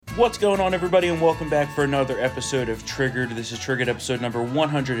What's going on, everybody, and welcome back for another episode of Triggered. This is Triggered episode number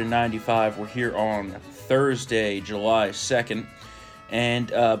 195. We're here on Thursday, July 2nd. And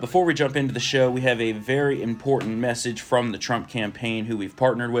before we jump into the show, we have a very important message from the Trump campaign, who we've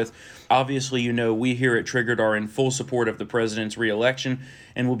partnered with. Obviously, you know, we here at Triggered are in full support of the president's re-election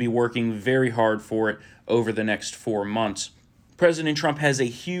and will be working very hard for it over the next 4 months. President Trump has a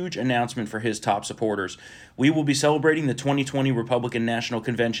huge announcement for his top supporters. We will be celebrating the 2020 Republican National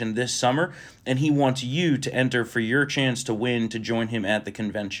Convention this summer, and he wants you to enter for your chance to win to join him at the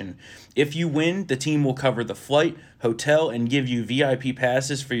convention. If you win, the team will cover the flight, hotel, and give you VIP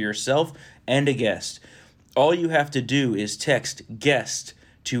passes for yourself and a guest. All you have to do is text GUEST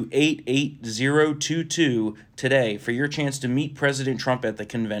to 88022 today for your chance to meet President Trump at the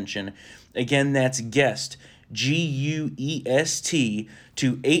convention. Again, that's GUEST, GUEST,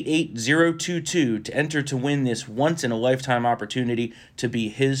 to 88022 to enter to win this once-in-a-lifetime opportunity to be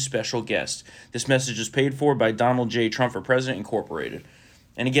his special guest. This message is paid for by Donald J. Trump for President Incorporated.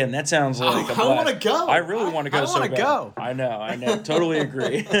 And again, that sounds like a blast. I want to go. I really want to go. I want to go. I know. Totally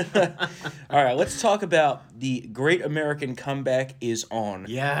agree. All right, let's talk about the Great American Comeback is on.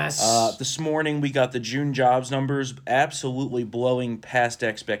 Yes. This morning, we got the June jobs numbers absolutely blowing past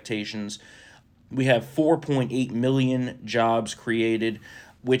expectations. We have 4.8 million jobs created,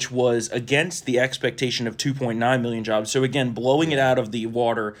 which was against the expectation of 2.9 million jobs. So again, blowing it out of the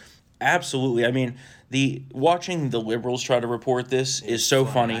water. Absolutely. I mean, watching the liberals try to report this is so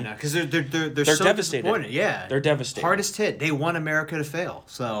funny. Because they're so devastated. Disappointed. Yeah, they're devastated. Hardest hit. They want America to fail.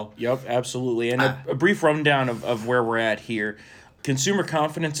 So. Yep, absolutely. And a brief rundown of where we're at here. Consumer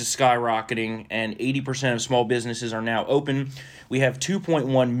confidence is skyrocketing, and 80% of small businesses are now open. We have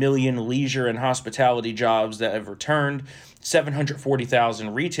 2.1 million leisure and hospitality jobs that have returned,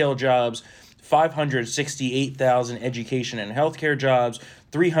 740,000 retail jobs, 568,000 education and healthcare jobs,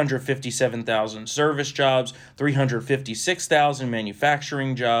 357,000 service jobs, 356,000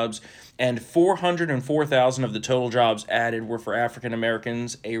 manufacturing jobs, and 404,000 of the total jobs added were for African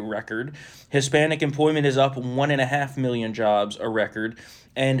Americans, a record. Hispanic employment is up 1.5 million jobs, a record,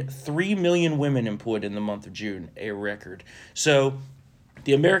 and 3 million women employed in the month of June, a record. So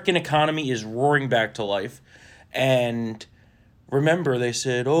the American economy is roaring back to life, and remember, they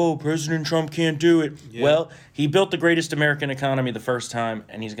said, oh, President Trump can't do it. Yeah. Well, he built the greatest American economy the first time,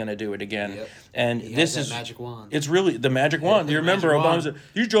 and he's going to do it again. Yep. And this is magic wand. It's really the magic wand. You remember Obama said,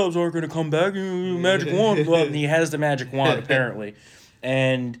 these jobs aren't going to come back. Magic wand. Well, he has the magic wand, apparently.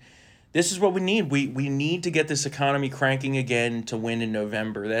 And this is what we need. We need to get this economy cranking again to win in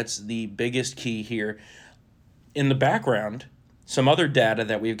November. That's the biggest key here. In the background, some other data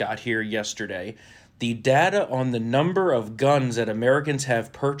that we've got here yesterday. The data on the number of guns that Americans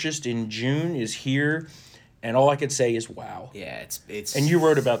have purchased in June is here, and all I could say is wow. Yeah, it's. And you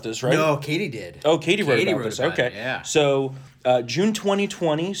wrote about this, right? No, Katie did. Oh, Katie wrote about this. Okay. It, yeah. So, June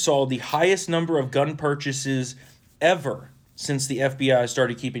 2020 saw the highest number of gun purchases ever since the FBI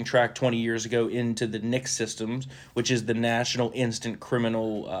started keeping track 20 years ago into the NICS systems, which is the National Instant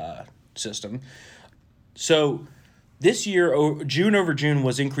Criminal System. So, this year, June over June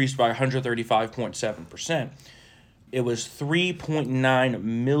was increased by 135.7%. It was 3.9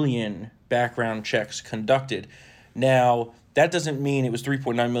 million background checks conducted. Now, that doesn't mean it was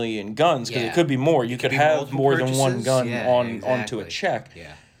 3.9 million guns, because it could be more. You could have more than one gun onto a check.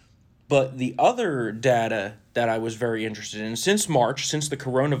 Yeah. But the other data that I was very interested in, since March, since the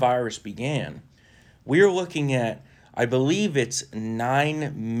coronavirus began, we are looking at, I believe it's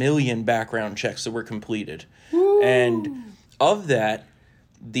 9 million background checks that were completed. Woo. And of that,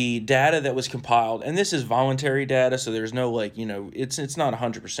 the data that was compiled, and this is voluntary data, so there's no it's not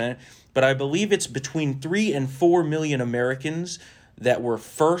 100%, but I believe it's between 3 and 4 million Americans that were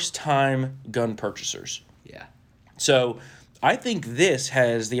first-time gun purchasers. Yeah. So I think this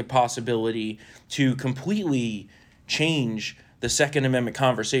has the possibility to completely change the Second Amendment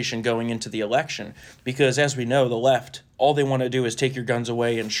conversation going into the election, because as we know, the left, all they want to do is take your guns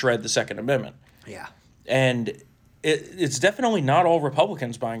away and shred the Second Amendment. Yeah. And it's definitely not all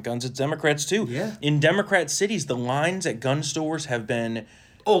Republicans buying guns, it's Democrats too. Yeah. In Democrat cities, the lines at gun stores have been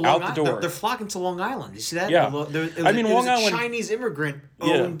out the door. They're flocking to Long Island. You see that? Yeah. It was a Chinese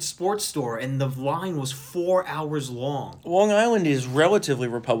immigrant-owned sports store, and the line was 4 hours long. Long Island is relatively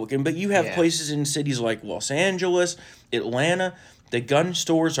Republican, but you have places in cities like Los Angeles, Atlanta, the gun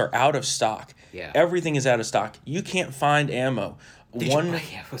stores are out of stock. Yeah. Everything is out of stock. You can't find ammo.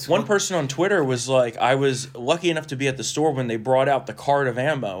 One person on Twitter was like, I was lucky enough to be at the store when they brought out the cart of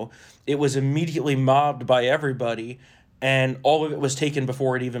ammo. It was immediately mobbed by everybody, and all of it was taken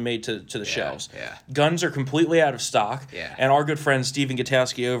before it even made to the shelves. Yeah. Guns are completely out of stock. Yeah. And our good friend Stephen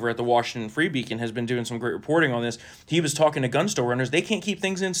Gutowski over at the Washington Free Beacon has been doing some great reporting on this. He was talking to gun store owners. They can't keep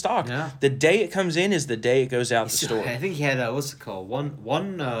things in stock. Yeah. The day it comes in is the day it goes out the store. I think he had, what's it called?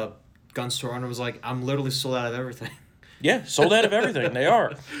 One gun store owner was like, I'm literally sold out of everything. Yeah, sold out of everything. They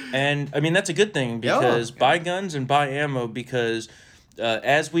are. And, I mean, that's a good thing because buy guns and buy ammo because...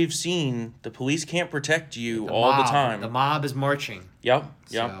 as we've seen, the police can't protect you all the time. The mob is marching. Yep.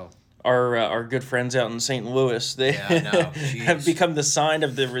 So. Our good friends out in St. Louis, they have become the sign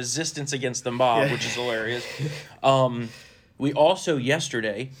of the resistance against the mob, which is hilarious. We also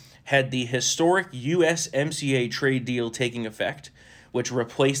yesterday had the historic USMCA trade deal taking effect, which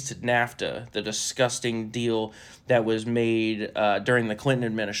replaced NAFTA, the disgusting deal that was made during the Clinton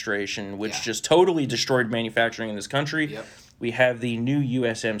administration, which just totally destroyed manufacturing in this country. Yep. We have the new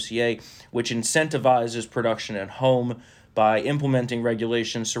USMCA, which incentivizes production at home by implementing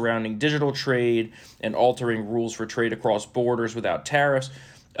regulations surrounding digital trade and altering rules for trade across borders without tariffs.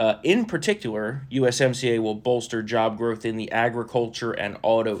 In particular, USMCA will bolster job growth in the agriculture and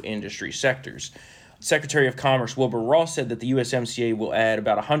auto industry sectors. Secretary of Commerce Wilbur Ross said that the USMCA will add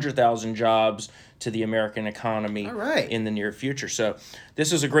about 100,000 jobs to the American economy in the near future. So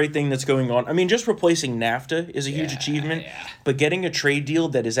this is a great thing that's going on. I mean, just replacing NAFTA is a huge achievement, but getting a trade deal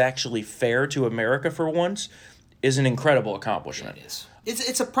that is actually fair to America for once is an incredible accomplishment. It is.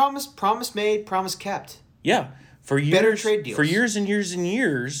 It's a promise made, promise kept. Yeah. For years, better trade deals. For years and years and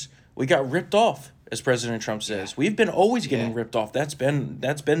years, we got ripped off, as President Trump says. We've been always getting ripped off. That's been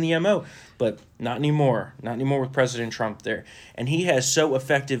the MO, but not anymore. Not anymore with President Trump there. And he has so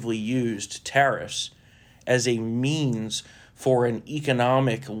effectively used tariffs as a means for an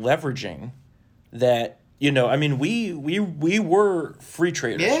economic leveraging that, you know, I mean, we were free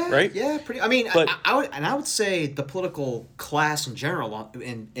traders, right? Yeah, pretty. I mean, but, I would say the political class in general,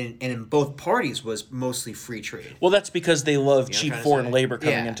 and in both parties, was mostly free trade. Well, that's because they love cheap foreign labor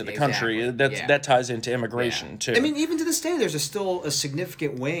coming into the country. That ties into immigration too. I mean, even to this day, there's still a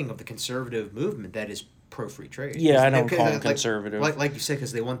significant wing of the conservative movement that is pro-free trade. Yeah, I don't call them conservative. Like you said,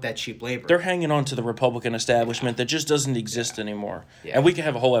 because they want that cheap labor. They're hanging on to the Republican establishment that just doesn't exist anymore. Yeah. And we could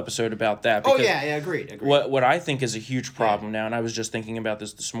have a whole episode about that. Agreed. What I think is a huge problem now, and I was just thinking about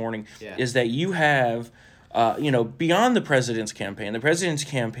this morning, is that you have, beyond the president's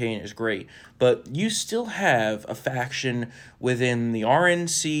campaign is great, but you still have a faction within the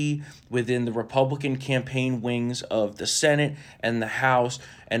RNC, within the Republican campaign wings of the Senate and the House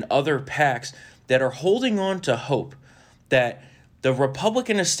and other PACs that are holding on to hope that the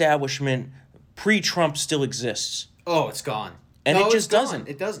Republican establishment pre-Trump still exists. Oh, it's gone. And it just doesn't.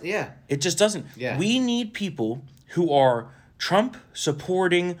 It doesn't, yeah. It just doesn't. Yeah. We need people who are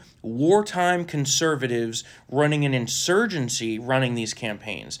Trump-supporting, wartime conservatives running an insurgency running these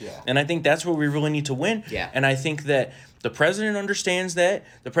campaigns. Yeah. And I think that's where we really need to win. Yeah. And I think that the president understands that.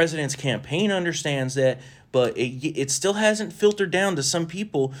 The president's campaign understands that. But it still hasn't filtered down to some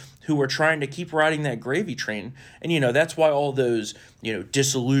people who are trying to keep riding that gravy train. And, that's why all those,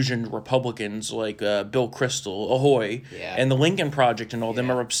 disillusioned Republicans like Bill Kristol, Ahoy, and the Lincoln Project and all them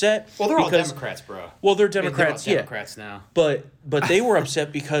are upset. Well, they're all Democrats, bro. Well, they're Democrats, they're all Democrats now. But they were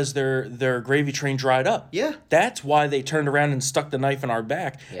upset because their gravy train dried up. Yeah. That's why they turned around and stuck the knife in our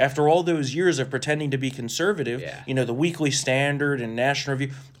back. Yeah. After all those years of pretending to be conservative, the Weekly Standard and National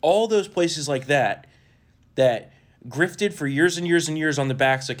Review, all those places like that grifted for years and years and years on the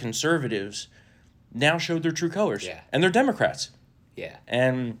backs of conservatives now showed their true colors. Yeah. And they're Democrats. Yeah.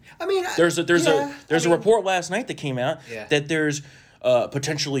 And I mean, there's a report last night that came out that there's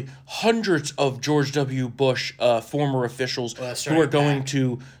potentially hundreds of George W. Bush former officials who are going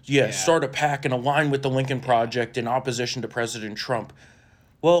to start a PAC and align with the Lincoln Project in opposition to President Trump.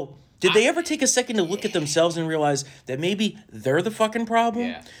 Well, did they ever take a second to look at themselves and realize that maybe they're the fucking problem?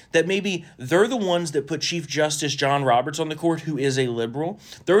 Yeah. That maybe they're the ones that put Chief Justice John Roberts on the court, who is a liberal?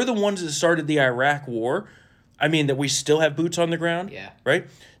 They're the ones that started the Iraq War. I mean, that we still have boots on the ground. Yeah. Right?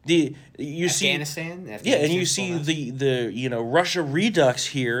 Afghanistan, and you see the Russia redux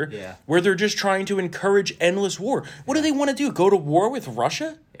here, where they're just trying to encourage endless war. What do they want to do? Go to war with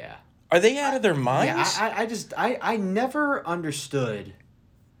Russia? Yeah. Are they out of their minds? Yeah, I never understood.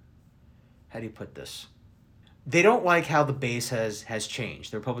 How do you put this? They don't like how the base has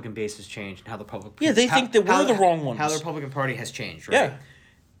changed. The Republican base has changed, and how the Republican... Yeah, they think that we're the wrong ones. How the Republican Party has changed, right?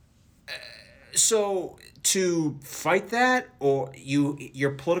 Yeah. So to fight that, or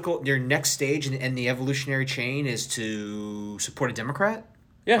your next stage in the evolutionary chain is to support a Democrat,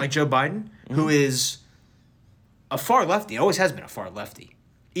 like Joe Biden, who is a far lefty, always has been a far lefty,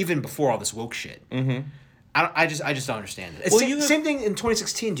 even before all this woke shit. I just don't understand it. Same thing in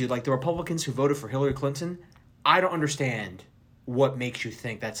 2016, dude. Like the Republicans who voted for Hillary Clinton, I don't understand what makes you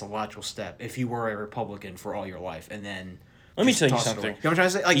think that's a logical step if you were a Republican for all your life and then. Let me tell you something. You know what I'm trying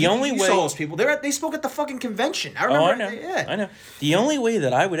to say? Like, you saw those people. They spoke at the fucking convention. I remember. I know. The only way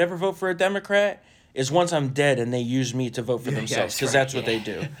that I would ever vote for a Democrat is once I'm dead and they use me to vote for themselves, because that's what they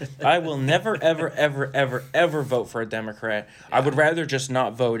do. I will never, ever, ever, ever, ever vote for a Democrat. Yeah. I would rather just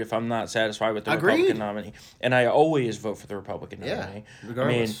not vote if I'm not satisfied with the Republican nominee. And I always vote for the Republican nominee.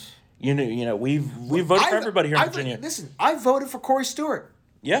 Regardless. I mean, we've voted for everybody here in Virginia. Listen, I voted for Corey Stewart.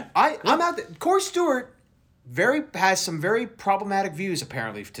 Yeah. I'm out there. Corey Stewart has some very problematic views,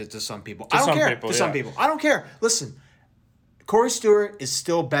 apparently, to some people. I don't care. To some people. I don't care. Listen. Corey Stewart is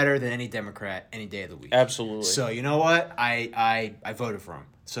still better than any Democrat any day of the week. Absolutely. So you know what? I voted for him.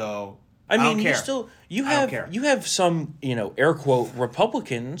 So I mean, don't care. You have some, air quote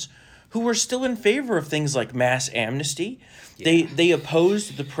Republicans who are still in favor of things like mass amnesty. Yeah. They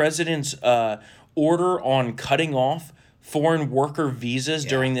opposed the president's order on cutting off foreign worker visas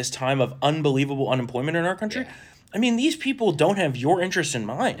during this time of unbelievable unemployment in our country. Yeah. I mean, these people don't have your interest in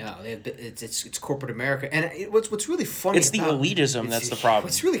mind. No, it's corporate America, and what's really funny. It's the elitism that's the problem.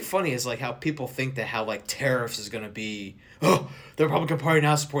 What's really funny is like how people think that like tariffs is going to be. Oh, the Republican Party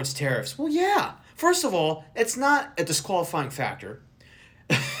now supports tariffs. Well, yeah. First of all, it's not a disqualifying factor.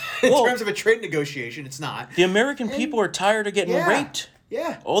 in terms of a trade negotiation, it's not. The American people are tired of getting raped.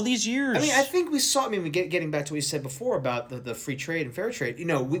 Yeah. All these years. I mean, I think we saw, getting back to what you said before about the free trade and fair trade,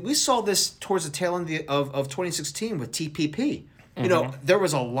 we saw this towards the tail end of 2016 with TPP. Mm-hmm. There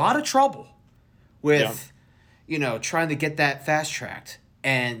was a lot of trouble with, trying to get that fast-tracked.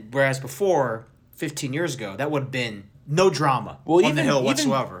 And whereas before, 15 years ago, that would have been no drama on the Hill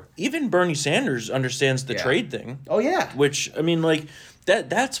whatsoever. Even Bernie Sanders understands the trade thing. Oh, yeah. Which, I mean, like,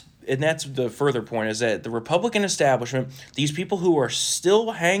 that's the further point, is that the Republican establishment, these people who are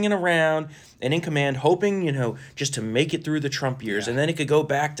still hanging around and in command, hoping, just to make it through the Trump years, and then it could go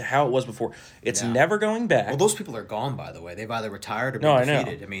back to how it was before. It's never going back. Well, those people are gone, by the way. They've either retired or been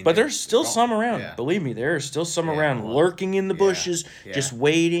defeated. I know. But there's still some around. Yeah. Believe me, there are still some around lurking in the bushes, just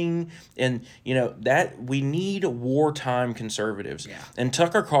waiting. And, that we need wartime conservatives. Yeah. And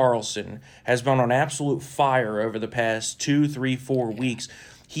Tucker Carlson has been on absolute fire over the past 2, 3, 4 weeks.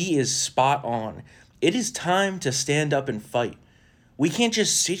 He is spot on. It is time to stand up and fight. We can't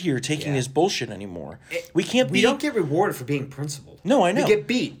just sit here taking his bullshit anymore. We don't get rewarded for being principled. No, I know. We get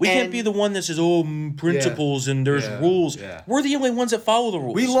beat. We can't be the one that says, principles and there's rules. Yeah. We're the only ones that follow the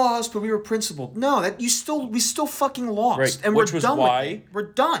rules. We lost, but we were principled. No, we still fucking lost. Right. And we're done with it.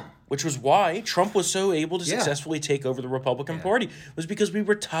 We're done. Which was why Trump was so able to successfully take over the Republican Party, was because we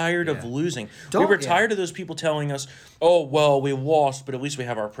were tired of losing. We were tired of those people telling us, oh, well, we lost, but at least we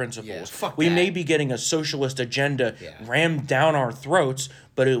have our principles. We may be getting a socialist agenda rammed down our throats,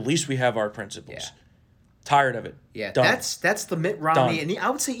 but at least we have our principles. Yeah. Tired of it. Yeah, done. That's the Mitt Romney, and I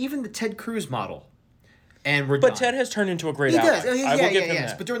would say even the Ted Cruz model. And we're done. Ted has turned into a great ally. He does. I will give him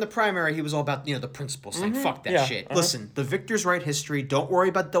that. But during the primary, he was all about the principles, saying fuck that shit. Uh-huh. Listen, the victors write history. Don't worry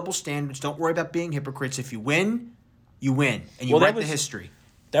about double standards. Don't worry about being hypocrites. If you win, you win, and you write the history.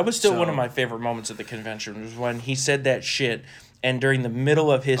 That was still one of my favorite moments at the convention, was when he said that shit. And during the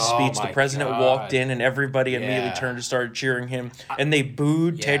middle of his speech, the president walked in, and everybody immediately turned and started cheering him, and they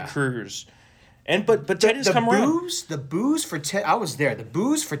booed Ted Cruz. And but Ted has come around. The boos for Ted. I was there. The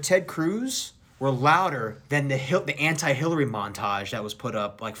boos for Ted Cruz were louder than the anti-Hillary montage that was put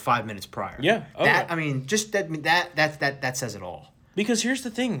up like 5 minutes prior. Yeah. I mean, just that says it all. Because here's the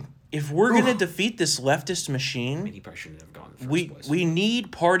thing: if we're gonna defeat this leftist machine, he probably shouldn't have gone in the first place. We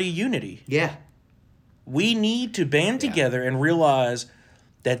need party unity. Yeah. We need to band together and realize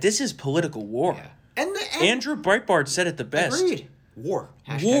that this is political war. Yeah. And Andrew Breitbart said it the best. Agreed. War.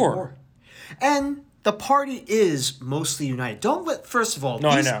 And the party is mostly united. First of all,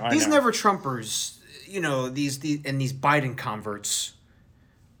 these never Trumpers, these Biden converts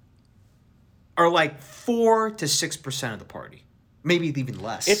are like 4 to 6% of the party. Maybe even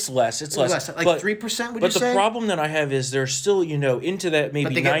less. It's less. Like 3%, would you say? But the problem that I have is they're still, into that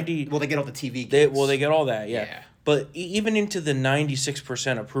maybe 90... They get all the TV gigs. They get all that, yeah. But even into the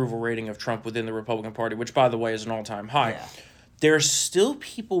 96% approval rating of Trump within the Republican Party, which, by the way, is an all-time high, there's still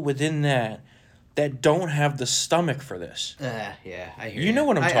people within that don't have the stomach for this. I hear you. You know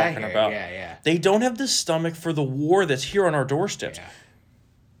what I'm talking about. Yeah. They don't have the stomach for the war that's here on our doorsteps. Yeah.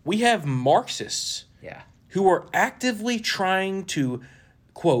 We have Marxists who are actively trying to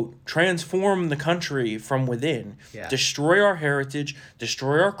quote, transform the country from within, destroy our heritage,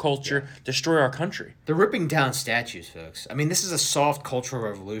 destroy our culture, destroy our country. They're ripping down statues, folks. I mean, this is a soft cultural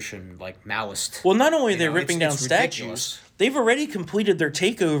revolution, like Maoist. Well, not only are they ripping down statues, they've already completed their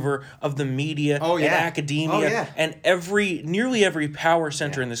takeover of the media and academia and nearly every power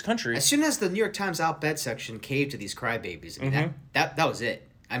center in this country. As soon as the New York Times op-ed section caved to these crybabies, I mean, that was it.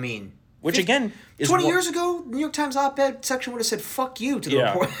 I mean... Which, again, is 20 years ago, the New York Times op-ed section would have said "fuck you" to the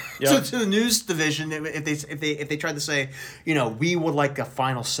report, to the news division if they tried to say, we would like a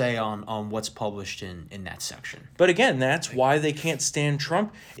final say on what's published in that section. But again, that's why they can't stand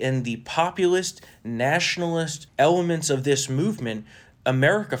Trump and the populist, nationalist elements of this movement,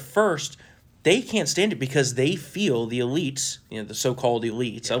 America First. They can't stand it because they feel the elites, the so-called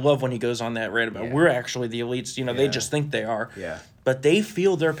elites. I love when he goes on that rant about we're actually the elites. They just think they are. Yeah. But they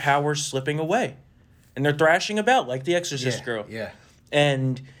feel their power slipping away. And they're thrashing about like the Exorcist girl. Yeah.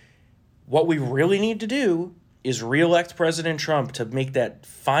 And what we really need to do is reelect President Trump to make that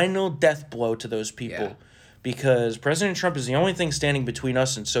final death blow to those people. Yeah. Because President Trump is the only thing standing between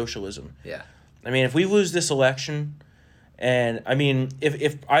us and socialism. Yeah. I mean, if we lose this election... And, I mean,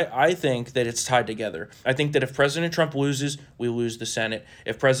 if I think that it's tied together. I think that if President Trump loses, we lose the Senate.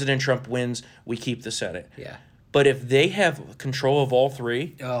 If President Trump wins, we keep the Senate. Yeah. But if they have control of all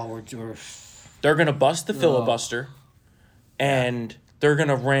three, they're going to bust the filibuster, and they're going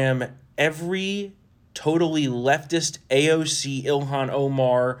to ram every totally leftist AOC, Ilhan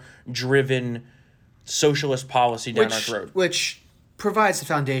Omar-driven socialist policy down our throat. Which provides the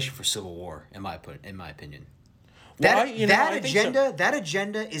foundation for civil war, in my opinion. That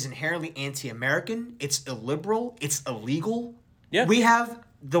agenda is inherently anti-American. It's illiberal. It's illegal. Yeah. We have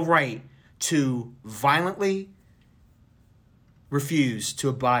the right to violently refuse to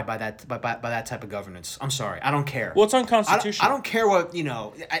abide by that type of governance. I'm sorry. I don't care. Well, it's unconstitutional. I don't care what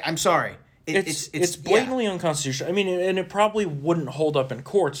I'm sorry. It's blatantly unconstitutional. I mean, and it probably wouldn't hold up in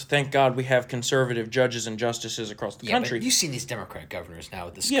courts. Thank God we have conservative judges and justices across the country. But you've seen these Democrat governors now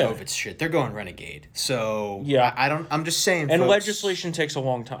with this COVID shit. They're going renegade. So I'm just saying. And folks, legislation takes a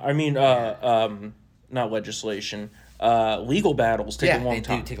long time. I mean, not legislation. Legal battles take a long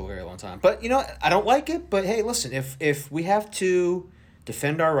time. They do take a very long time. But I don't like it. But hey, listen, if we have to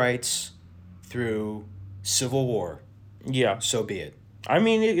defend our rights through civil war, so be it. I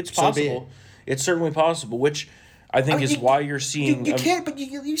mean, it's possible. It's certainly possible, which I think is why you're seeing... You can't, but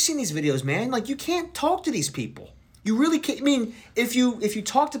you've seen these videos, man. Like, you can't talk to these people. You really can't. I mean, if you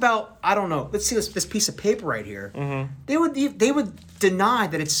talked about, I don't know, let's see this piece of paper right here. Mm-hmm. They would deny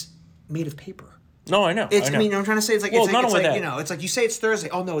that it's made of paper. No, I know. I mean, I'm trying to say it's like it's like you say it's Thursday.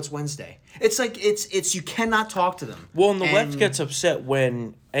 Oh no, it's Wednesday. It's like it's you cannot talk to them. Well, and the left gets upset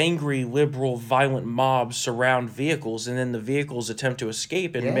when angry, liberal, violent mobs surround vehicles, and then the vehicles attempt to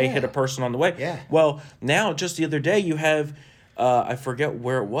escape and may hit a person on the way. Yeah. Well, now just the other day you have, I forget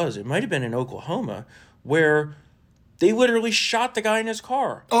where it was. It might have been in Oklahoma, where they literally shot the guy in his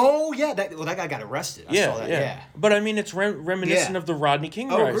car. Oh, yeah. That guy got arrested. I saw that. Yeah. But, I mean, it's reminiscent of the Rodney King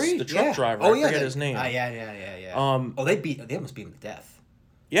rise, the truck driver. I forget his name. Yeah. They almost beat him to death.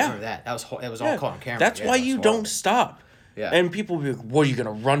 Yeah. Remember that. It was all caught on camera. That's why you don't stop. Yeah. And people will be like, what, are you going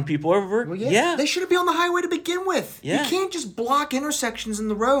to run people over? Well, yeah. They shouldn't be on the highway to begin with. Yeah. You can't just block intersections in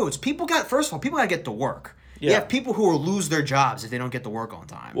the roads. First of all, people got to get to work. Yeah. You have people who will lose their jobs if they don't get to work on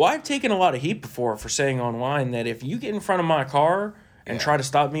time. Well, I've taken a lot of heat before for saying online that if you get in front of my car and try to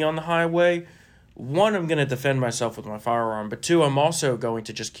stop me on the highway, one, I'm going to defend myself with my firearm, but two, I'm also going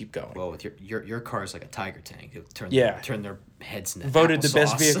to just keep going. Well, with your car is like a tiger tank. It'll turn their heads into voted the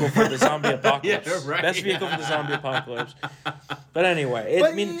best vehicle for the zombie apocalypse. Best vehicle for the zombie apocalypse. But anyway,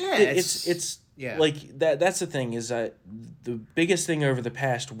 it's like that's the thing is that the biggest thing over the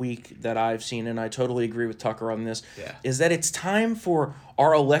past week that I've seen, and I totally agree with Tucker on this, is that it's time for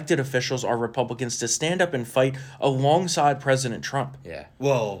our elected officials, our Republicans, to stand up and fight alongside President Trump. Yeah.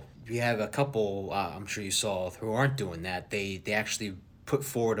 Well, we have a couple, I'm sure you saw, who aren't doing that. They actually put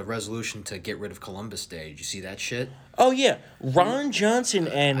forward a resolution to get rid of Columbus Day. Did you see that shit? Oh, yeah. Ron Johnson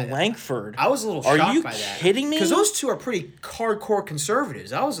and Langford. I was a little shocked by that. Are you kidding me? Because those two are pretty hardcore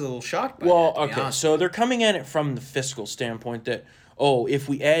conservatives. I was a little shocked by that. Well, okay, so they're coming at it from the fiscal standpoint that, if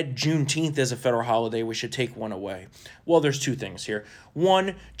we add Juneteenth as a federal holiday, we should take one away. Well, there's two things here.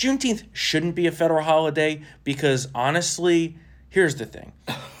 One, Juneteenth shouldn't be a federal holiday because, honestly, here's the thing.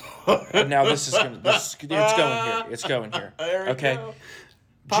 Now it's going here. Okay.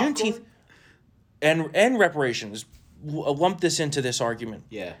 Juneteenth and reparations, lump this into this argument.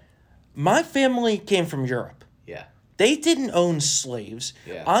 Yeah. My family came from Europe. Yeah. They didn't own slaves.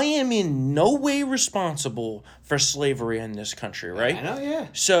 Yeah. I am in no way responsible for slavery in this country, right? I know, yeah.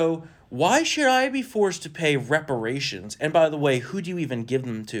 So why should I be forced to pay reparations? And by the way, who do you even give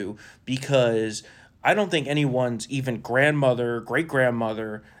them to? Because I don't think anyone's even grandmother,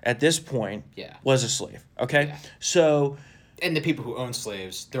 great-grandmother at this point was a slave, okay? Yeah. So... And the people who own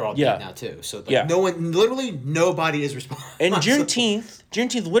slaves, they're all Yeah. dead now, too. So no one, literally nobody is responsible. And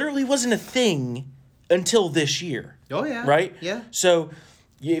Juneteenth literally wasn't a thing until this year. Oh, yeah. Right? Yeah. So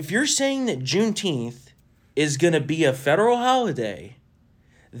if you're saying that Juneteenth is going to be a federal holiday,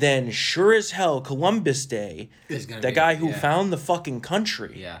 then sure as hell Columbus Day, the guy who found the fucking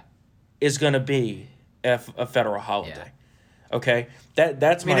country, is going to be a federal holiday. Yeah. Okay?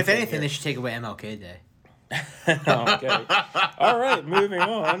 That's my if anything, they should take away MLK Day. Okay. All right, moving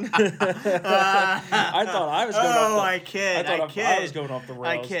on. I thought I was going off the... I kid. I was going off the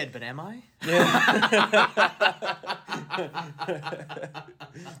rails. I kid, but am I?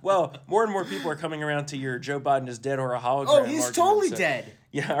 Well, more and more people are coming around to your Joe Biden is dead or a hologram. Oh, he's totally dead.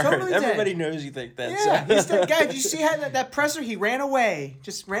 Yeah, all right. Everybody knows you think that. Yeah, he's dead. Guy, did you see how that presser, he ran away.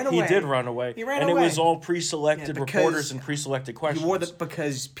 Just ran away. He did run away. He ran away. And it was all pre-selected reporters and pre-selected questions.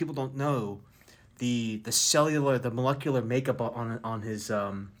 Because people don't know the cellular, the molecular makeup on his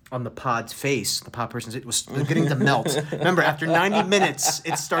on the pod's face, the pod person's, it was beginning to melt. Remember, after 90 minutes,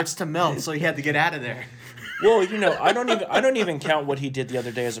 it starts to melt, so he had to get out of there. Well, I don't even count what he did the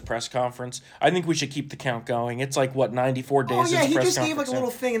other day as a press conference. I think we should keep the count going. It's like 94 days. Oh yeah, he just gave like a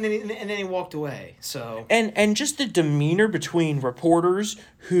little thing and then he walked away. So and just the demeanor between reporters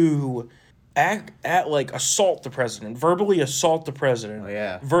who assault the president, verbally assault the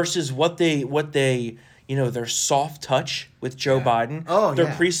president, versus what they their soft touch with Joe Biden. Oh,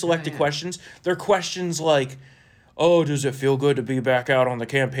 their pre-selected questions. Their questions like, "Oh, does it feel good to be back out on the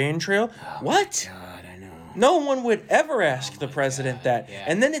campaign trail?" What? God, I know. No one would ever ask the president that. Yeah.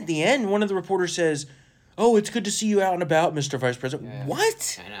 And then at the end, one of the reporters says, "Oh, it's good to see you out and about, Mr. Vice President." Yeah.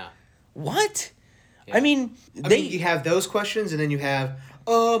 What? I know. What? Yeah. I mean, you have those questions, and then you have,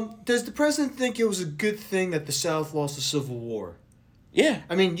 does the president think it was a good thing that the South lost the Civil War? Yeah.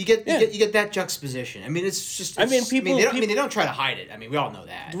 I mean, you get that juxtaposition. I mean, it's just. They don't try to hide it. I mean, we all know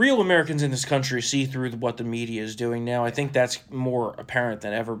that. Real Americans in this country see through what the media is doing now. I think that's more apparent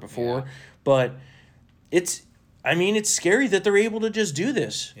than ever before. Yeah. But it's scary that they're able to just do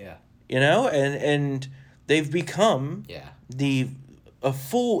this. Yeah. And they've become a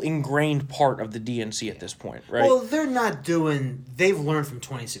full ingrained part of the DNC at this point, right? Well, they've learned from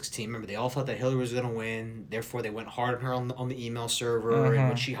 2016. Remember, they all thought that Hillary was going to win. Therefore, they went hard on her on the email server and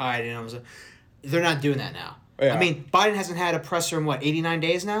what she hid. And they're not doing that now. Yeah. I mean, Biden hasn't had a presser in, 89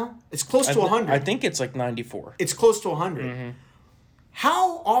 days now? It's close to 100. I think it's like 94. It's close to 100. Mm-hmm.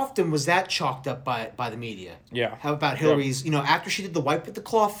 How often was that chalked up by the media? Yeah. How about Hillary's, after she did the wipe with the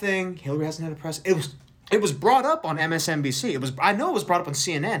cloth thing, Hillary hasn't had a presser. It was brought up on MSNBC. I know it was brought up on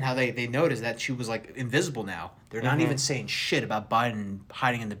CNN, how they noticed that she was invisible now. They're not even saying shit about Biden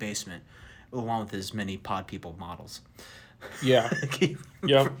hiding in the basement, along with his many pod people models. Yeah.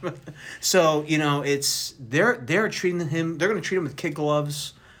 Yeah. So, it's they're treating him. They're going to treat him with kid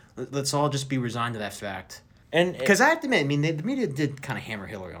gloves. Let's all just be resigned to that fact. And because I have to admit, the media did kind of hammer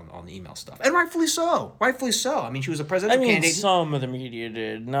Hillary on the email stuff, and rightfully so. Rightfully so. I mean, she was a presidential candidate. Some of the media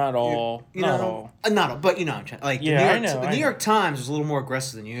did, not all. Not all. But I'm trying. The New York Times was a little more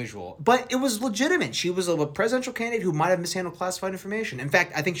aggressive than usual, but it was legitimate. She was a presidential candidate who might have mishandled classified information. In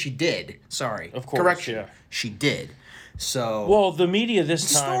fact, I think she did. Sorry, of course, correction. She did. So well, the media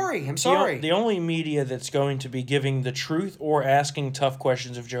this time. I'm sorry. The only media that's going to be giving the truth or asking tough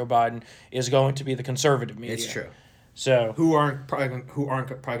questions of Joe Biden is going to be the conservative media. It's true. So who aren't probably going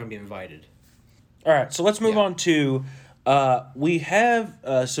to be invited. All right, so let's move on to we have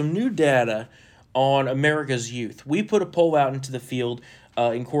some new data on America's youth. We put a poll out into the field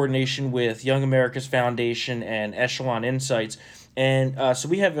in coordination with Young America's Foundation and Echelon Insights. And so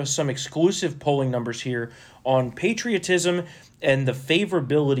we have some exclusive polling numbers here on patriotism and the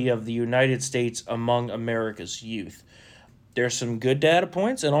favorability of the United States among America's youth. There's some good data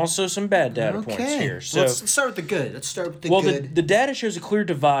points and also some bad data points here. So let's start with the good. Good. Well, the data shows a clear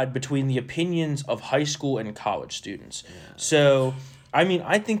divide between the opinions of high school and college students. Yeah. So,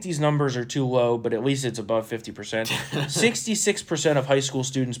 I think these numbers are too low, but at least it's above 50%. 66% of high school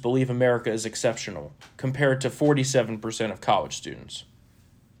students believe America is exceptional, compared to 47% of college students.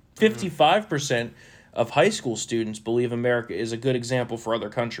 55% of high school students believe America is a good example for other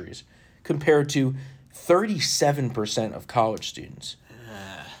countries, compared to 37% of college students.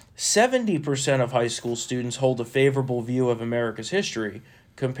 70% of high school students hold a favorable view of America's history,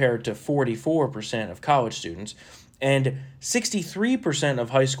 compared to 44% of college students. And 63%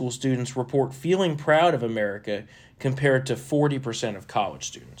 of high school students report feeling proud of America compared to 40% of college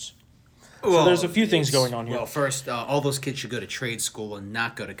students. Well, so there's a few things going on here. Well, first, all those kids should go to trade school and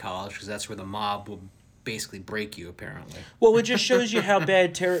not go to college because that's where the mob will basically break you, apparently. Well, it just shows you how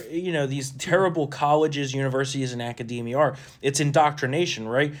bad these terrible colleges, universities, and academia are. It's indoctrination,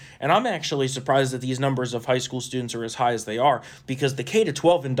 right? And I'm actually surprised that these numbers of high school students are as high as they are because the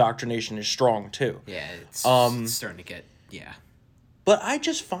K-12 indoctrination is strong, too. Yeah, it's starting to get, yeah. But I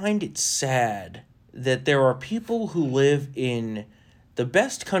just find it sad that there are people who live in the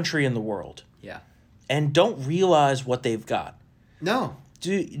best country in the world and don't realize what they've got. No.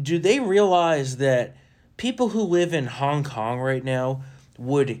 Do they realize that people who live in Hong Kong right now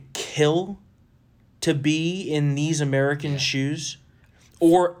would kill to be in these American shoes?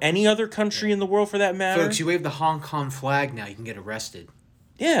 Or any other country in the world for that matter? Folks, you wave the Hong Kong flag now, you can get arrested.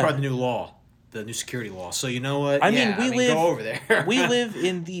 Yeah. It's part of the new law, the new security law. So you know what? I mean, go over there. We live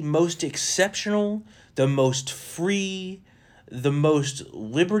in the most exceptional, the most free, the most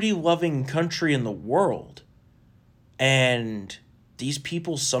liberty-loving country in the world. And these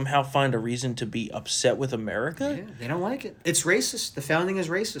people somehow find a reason to be upset with America? Yeah, they don't like it. It's racist. The founding is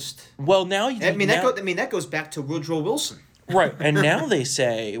racist. Well, now that goes back to Woodrow Wilson. Right, and now they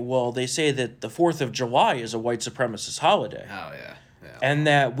say that the 4th of July is a white supremacist holiday. Oh, yeah. And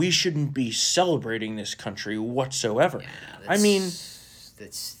that we shouldn't be celebrating this country whatsoever. Yeah,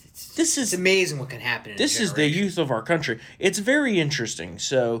 it's amazing what can happen in This is the youth of our country. It's very interesting.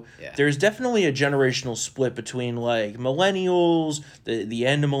 So there's definitely a generational split between like millennials, the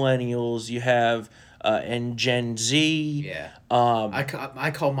end of millennials. You have and Gen Z. Yeah.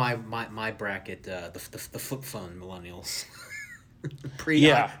 I call my bracket the flip phone millennials.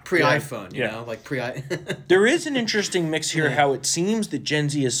 Pre-iPhone, you know, like There is an interesting mix here how it seems that Gen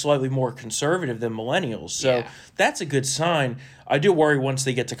Z is slightly more conservative than millennials. So that's a good sign. I do worry once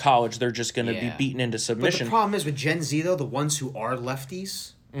they get to college, they're just going to be beaten into submission. But the problem is with Gen Z, though, the ones who are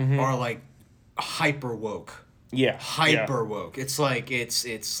lefties are like hyper woke. Yeah, hyper woke. It's like they're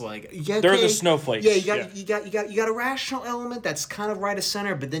the snowflakes. Yeah, you got a rational element that's kind of right of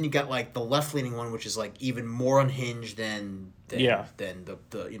center, but then you got like the left leaning one, which is like even more unhinged than the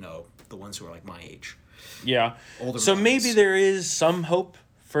ones who are like my age. Yeah. Older. So maybe there is some hope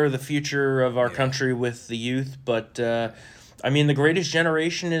for the future of our country with the youth, but I mean the greatest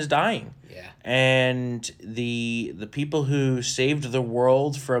generation is dying. Yeah. And the people who saved the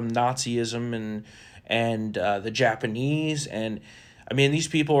world from Nazism and the Japanese, and I mean these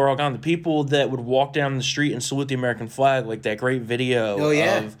people are all gone. The people that would walk down the street and salute the American flag, like that great video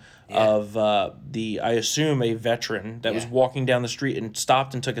of I assume a veteran that was walking down the street and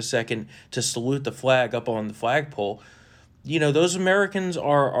stopped and took a second to salute the flag up on the flagpole. You know, those Americans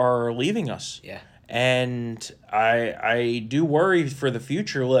are leaving us. Yeah. And I do worry for the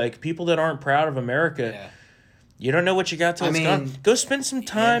future, like people that aren't proud of America. Yeah. You don't know what you got till it's gone. Go spend some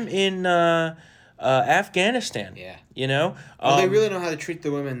time in Afghanistan. Yeah. You know? They really know how to treat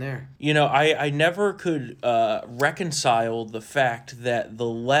the women there. You know, I never could reconcile the fact that the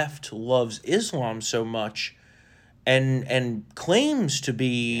left loves Islam so much and claims to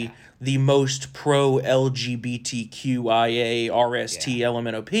be the most pro-LGBTQIA RST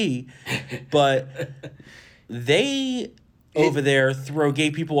LMNOP, but they over there throw gay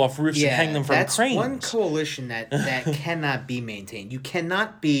people off roofs and hang them from cranes. That's one coalition that cannot be maintained. You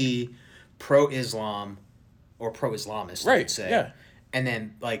cannot be pro-Islam or pro-Islamist, I would say, and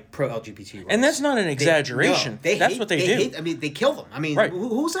then like pro-LGBT rights. And that's not an exaggeration. That's what they do. I mean, they kill them. I mean,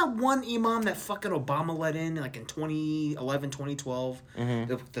 who's that one imam that fucking Obama let in like in 2011, 2012?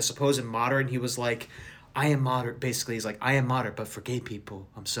 The supposed moderate, he was like, I am moderate. Basically, he's like, I am moderate, but for gay people,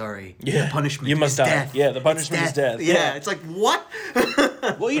 I'm sorry. Yeah. The punishment you must is die. death. Yeah, the punishment is death. Yeah, it's like, what?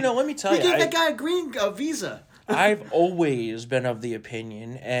 Well, you know, let me tell you. We gave that guy a green visa. I've always been of the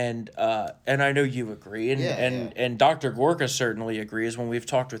opinion, and I know you agree, and Dr. Gorka certainly agrees when we've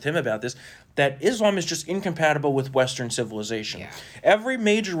talked with him about this, that Islam is just incompatible with Western civilization. Yeah. Every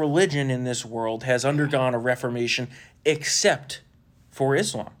major religion in this world has undergone a reformation except for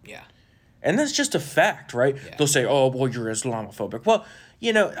Islam. Yeah. And that's just a fact, right? Yeah. They'll say, oh, well, you're Islamophobic. Well,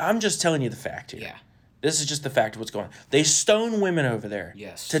 you know, I'm just telling you the fact here. Yeah. This is just the fact of what's going on. They stone women over there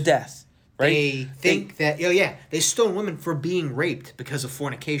to death. Right? They think that they stone women for being raped because of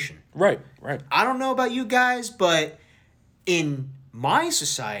fornication. Right. I don't know about you guys, but in my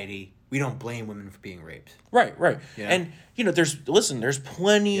society, we don't blame women for being raped. Right. Yeah. And you know, there's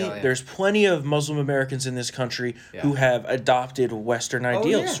plenty of Muslim Americans in this country who have adopted Western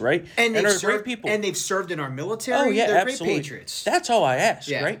ideals, right? And are great people. And they've served in our military. Oh yeah, They're absolutely. great patriots. That's all I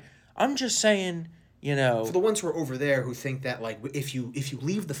ask, right? I'm just saying, For the ones who are over there who think that, like, if you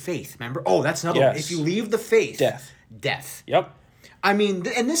leave the faith, remember? Oh, that's another one. If you leave the faith, death. Yep. I mean,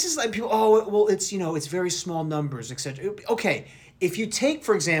 and this is like people. Oh, well, it's it's very small numbers, etc. Okay, if you take,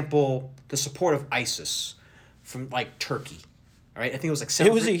 for example, the support of ISIS from like Turkey, all right? I think it was like 7%.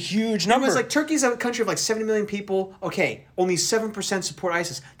 It was a huge number. It was like Turkey's a country of like 70 million people. Okay, only 7% support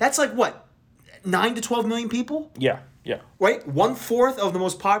ISIS. That's like what, 9 to 12 million people? Yeah. Yeah. Right? 1/4 of the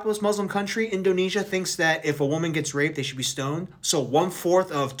most populous Muslim country, Indonesia, thinks that if a woman gets raped, they should be stoned. So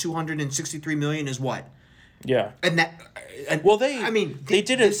 1/4 of 263 million is what? Yeah. And that. Well, they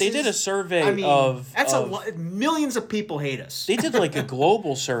did a survey of. That's a lot. Millions of people hate us. They did like a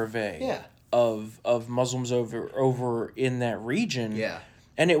global survey. Yeah. Of Muslims over in that region. Yeah.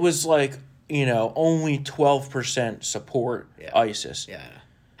 And it was like only 12% support ISIS. Yeah.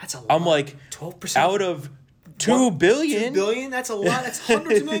 That's a lot. I'm like 12% out of 2 billion. 2 billion? That's a lot. That's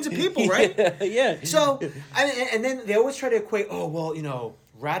hundreds of millions of people, right? Yeah. So, and then they always try to equate,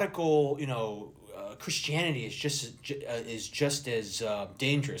 radical, Christianity is just as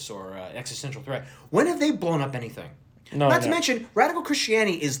dangerous or existential threat. When have they blown up anything? Not to mention, radical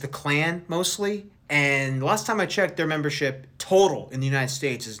Christianity is the Klan mostly, and the last time I checked, their membership total in the United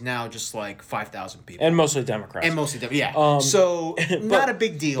States is now just like 5,000 people. And mostly Democrats. So, not a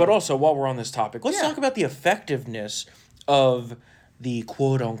big deal. But also, while we're on this topic, let's talk about the effectiveness of the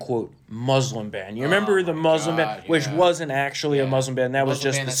quote-unquote Muslim ban. You remember the Muslim ban, which wasn't actually a Muslim ban. That was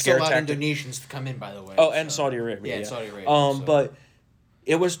just the scare tactic. Indonesians to come in, by the way. Oh, and Saudi Arabia. Yeah, Saudi Arabia. But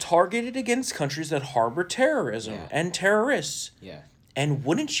it was targeted against countries that harbor terrorism and terrorists. Yeah. And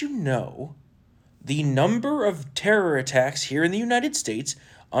wouldn't you know, the number of terror attacks here in the United States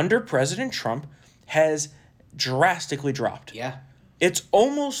under President Trump has drastically dropped. Yeah. It's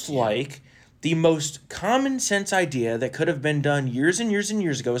almost like the most common sense idea that could have been done years and years and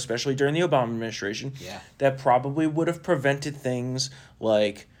years ago, especially during the Obama administration, that probably would have prevented things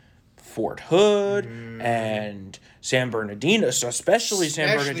like Fort Hood and San Bernardino, so especially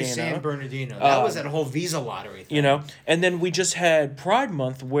San Bernardino. That was that whole visa lottery thing. And then we just had Pride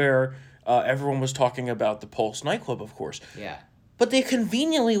Month where everyone was talking about the Pulse nightclub, of course. Yeah. But they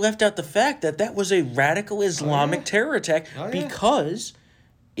conveniently left out the fact that that was a radical Islamic terror attack because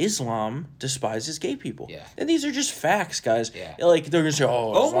Islam despises gay people. Yeah. And these are just facts, guys. Yeah. Like, they're going to say,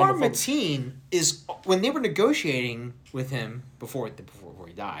 Omar Mateen is, when they were negotiating with him before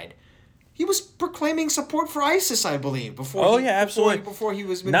he died, he was proclaiming support for ISIS, I believe, absolutely. Before he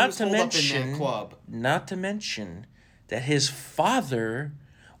was, not to mention, up in that club. Not to mention that his father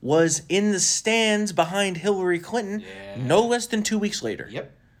was in the stands behind Hillary Clinton no less than 2 weeks later.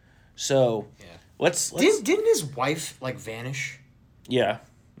 Yep. So, let's Didn't his wife, like, vanish? Yeah.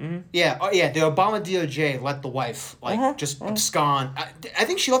 Mm-hmm. Yeah, the Obama DOJ let the wife, just abscond. I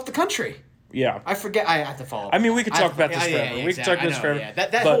think she left the country. Yeah. I forget. I have to follow up. I mean, we could talk about this forever. We could talk about this forever. Yeah.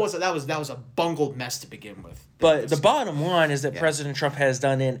 That was a bungled mess to begin with. But the bottom line is that President Trump has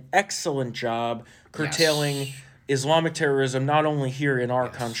done an excellent job curtailing Islamic terrorism, not only here in our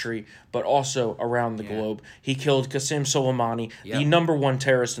country, but also around the globe. He killed Qasem Soleimani, the number one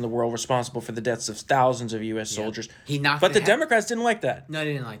terrorist in the world, responsible for the deaths of thousands of U.S. soldiers. But the Democrats didn't like that. No,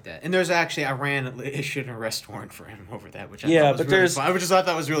 they didn't like that. And there's actually, Iran issued an arrest warrant for him over that, which I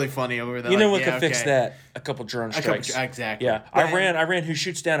thought was really funny over that. You know what could fix that? A couple drone strikes. Exactly. Yeah. Iran who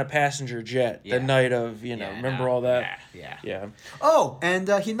shoots down a passenger jet the night of, remember all that? Yeah. Oh, and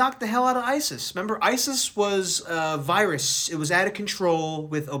he knocked the hell out of ISIS. Remember, ISIS was a virus. It was out of control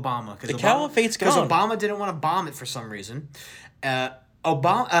with Obama. Caliphate's gone. Because Obama didn't want to bomb it for some reason.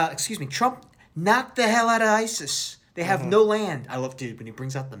 Trump knocked the hell out of ISIS. They have no land. I love, dude, when he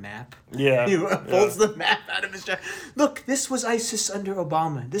brings out the map. Yeah. He pulls the map out of his chest. Look, this was ISIS under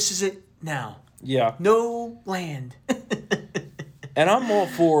Obama. This is it now. Yeah. No land. And I'm all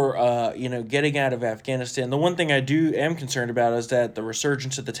for, getting out of Afghanistan. The one thing I am concerned about is that the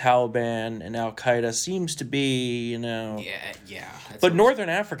resurgence of the Taliban and Al-Qaeda seems to be, Yeah. But Northern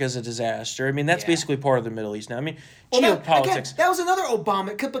Africa is a disaster. I mean, that's basically part of the Middle East now. I mean, geopolitics. That was another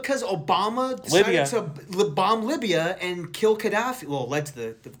Obama, because Obama decided to bomb Libya and kill Gaddafi. Well, led to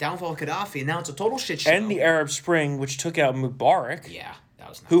the downfall of Gaddafi, and now it's a total shit show. And the Arab Spring, which took out Mubarak. Yeah, that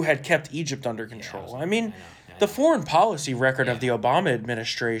was who had kept Egypt under control. I mean, the foreign policy record of the Obama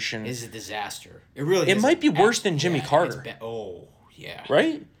administration is a disaster. It really is. It might be worse than Jimmy Carter.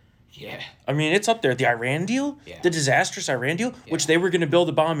 Right? Yeah. I mean, it's up there. The Iran deal, the disastrous Iran deal, which they were going to build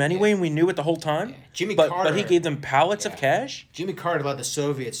a bomb anyway, and we knew it the whole time. Yeah. But he gave them pallets of cash. Jimmy Carter allowed the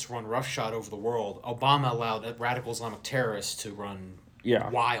Soviets to run roughshod over the world. Obama allowed radical Islamic terrorists to run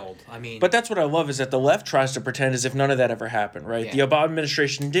wild. I mean, but that's what I love is that the left tries to pretend as if none of that ever happened, right? Yeah. The Obama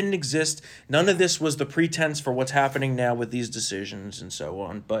administration didn't exist. None of this was the pretense for what's happening now with these decisions and so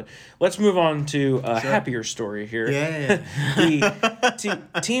on. But let's move on to a happier story here.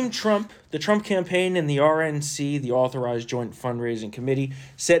 Team Trump, the Trump campaign and the RNC, the Authorized Joint Fundraising Committee,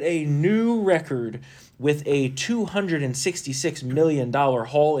 set a new record with a $266 million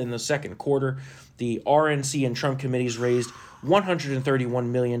haul in the second quarter. The RNC and Trump committees raised $131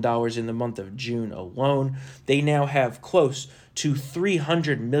 million in the month of June alone. They now have close to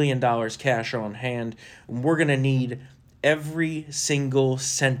 $300 million cash on hand. We're going to need every single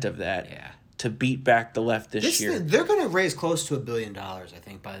cent of that to beat back the left this year. They're going to raise close to $1 billion, I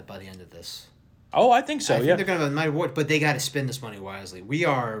think, by the end of this. Oh, I think so, I think they're going to, but they got to spend this money wisely.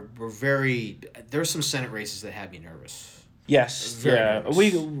 There's some Senate races that have me nervous. Yes,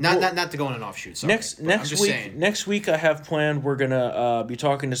 nervous. Not to go on an offshoot. Sorry, next week I have planned. We're gonna be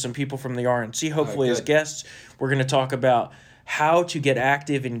talking to some people from the RNC, hopefully as guests. We're gonna talk about how to get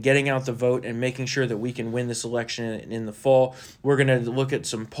active in getting out the vote and making sure that we can win this election in the fall. We're gonna look at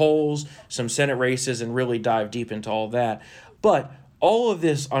some polls, some Senate races, and really dive deep into all that. But all of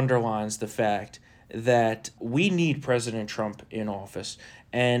this underlines the fact that we need President Trump in office.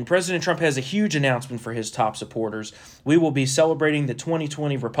 And President Trump has a huge announcement for his top supporters. We will be celebrating the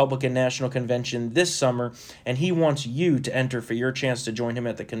 2020 Republican National Convention this summer, and he wants you to enter for your chance to join him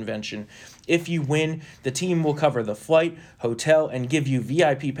at the convention. If you win, the team will cover the flight, hotel, and give you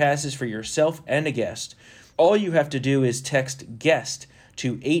VIP passes for yourself and a guest. All you have to do is text GUEST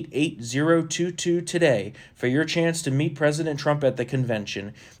to 88022 today for your chance to meet President Trump at the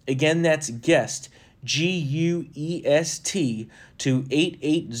convention. Again, that's GUEST, GUEST, to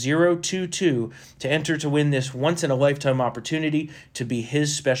 88022 to enter to win this once-in-a-lifetime opportunity to be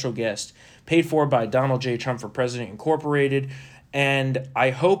his special guest. Paid for by Donald J. Trump for President Incorporated. And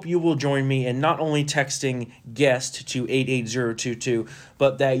I hope you will join me in not only texting GUEST to 88022,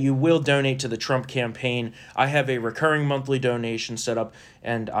 but that you will donate to the Trump campaign. I have a recurring monthly donation set up,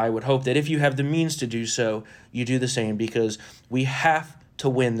 and I would hope that if you have the means to do so, you do the same, because we have to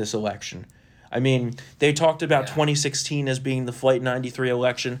win this election. I mean, they talked about 2016 as being the Flight 93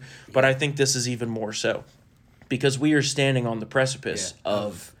 election, but I think this is even more so, because we are standing on the precipice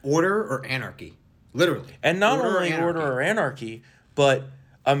of order or anarchy, literally. And not only order or anarchy, but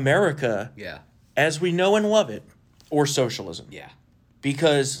America as we know and love it, or socialism.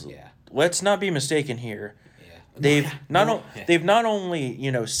 Because let's not be mistaken here. They've not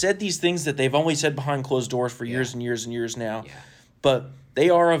only said these things that they've only said behind closed doors for years and years and years now, but they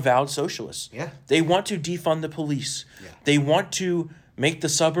are avowed socialists. They want to defund the police. They want to make the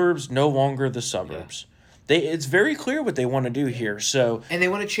suburbs no longer the suburbs. It's very clear what they want to do here. And they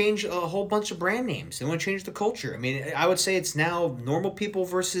want to change a whole bunch of brand names. They want to change the culture. I mean, I would say it's now normal people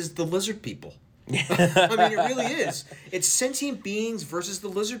versus the lizard people. I mean, it really is. It's sentient beings versus the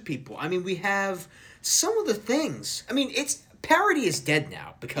lizard people. I mean, we have some of the things. I mean, parody is dead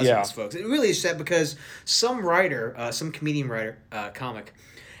now because of this, folks. It really is sad because some writer, some comedian writer, comic,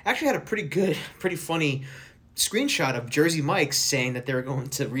 actually had a pretty funny screenshot of Jersey Mike's saying that they were going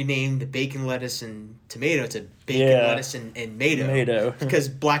to rename the bacon, lettuce, and tomato to bacon, lettuce, and mayo because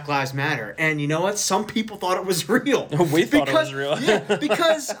Black Lives Matter. And you know what? Some people thought it was real. We thought it was real.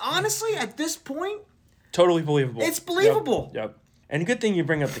 Because honestly, at this point, totally believable. It's believable. Yep. And good thing you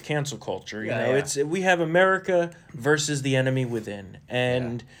bring up the cancel culture. You know, we have America versus the enemy within,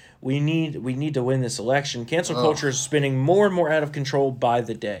 and we need to win this election. Cancel culture is spinning more and more out of control by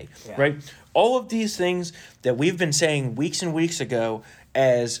the day, right? All of these things that we've been saying weeks and weeks ago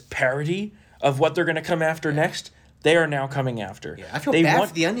as parody of what they're going to come after next, they are now coming after. I feel bad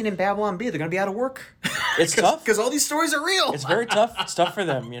for The Onion and Babylon Bee. They're going to be out of work. It's tough. Because all these stories are real. It's very tough. It's tough for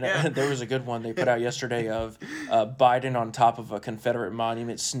them. There was a good one they put out yesterday of Biden on top of a Confederate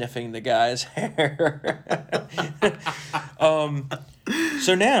monument sniffing the guy's hair.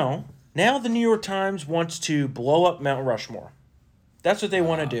 So now the New York Times wants to blow up Mount Rushmore. That's what they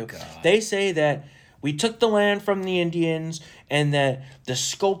want to do. God. They say that we took the land from the Indians and that the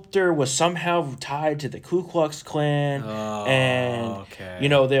sculptor was somehow tied to the Ku Klux Klan.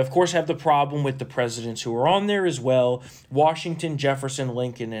 They, of course, have the problem with the presidents who are on there as well. Washington, Jefferson,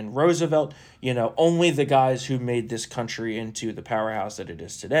 Lincoln, and Roosevelt. Only the guys who made this country into the powerhouse that it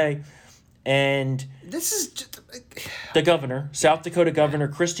is today. And this is just the governor, South Dakota Governor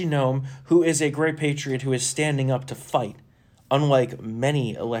Kristi Noem, who is a great patriot who is standing up to fight. Unlike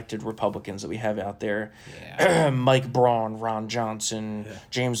many elected Republicans that we have out there, Mike Braun, Ron Johnson,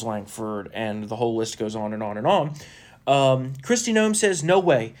 James Lankford, and the whole list goes on and on and on. Kristi Noem says, no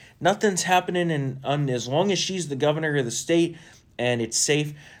way. Nothing's happening, and as long as she's the governor of the state, and it's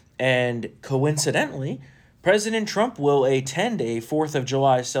safe. And coincidentally, President Trump will attend a 4th of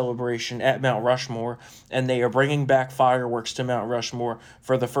July celebration at Mount Rushmore, and they are bringing back fireworks to Mount Rushmore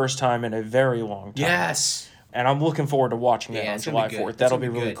for the first time in a very long time. Yes. And I'm looking forward to watching that on July 4th. That'll be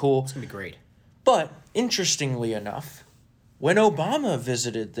really cool. It's going to be great. But, interestingly enough, when Obama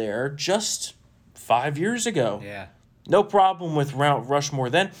visited there just 5 years ago, no problem with Mount Rushmore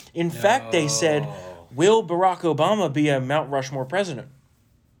then. In fact, they said, will Barack Obama be a Mount Rushmore president?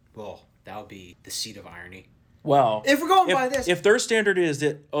 Well, that would be the seat of irony. Well, if we're going by this, if their standard is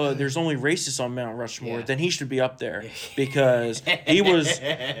that there's only racists on Mount Rushmore, then he should be up there because he was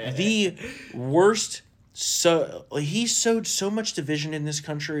the worst. So he sowed so much division in this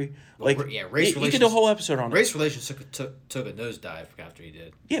country. Race relations. You could do a whole episode on race relations took a nosedive after he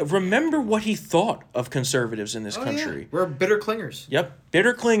did. Yeah, remember what he thought of conservatives in this country. Yeah. We're bitter clingers. Yep,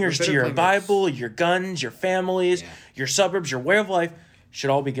 bitter clingers to your Bible, your guns, your families, your suburbs, your way of life should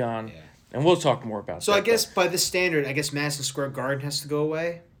all be gone. Yeah. And we'll talk more about that. So I guess by this standard, Madison Square Garden has to go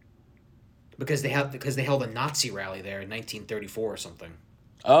away because they held a Nazi rally there in 1934 or something.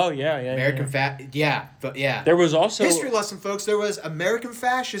 Oh yeah. There was also history lesson, folks. There was American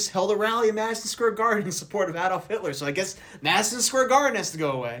fascists held a rally in Madison Square Garden in support of Adolf Hitler. So I guess Madison Square Garden has to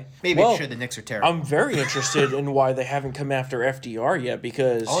go away. Maybe the Knicks are terrible. I'm very interested in why they haven't come after FDR yet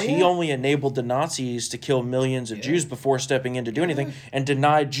because he only enabled the Nazis to kill millions of Jews before stepping in to do anything and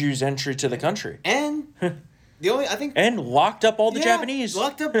denied Jews entry to the country. And and locked up all the Japanese.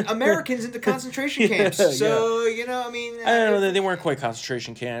 Locked up Americans into concentration camps. So, I don't know, they weren't quite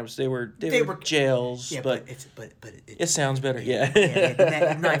concentration camps. They were jails. Yeah, but it sounds better.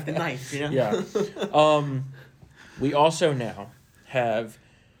 The knife, Yeah. We also now have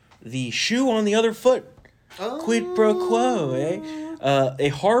the shoe on the other foot. Quid pro quo, eh? A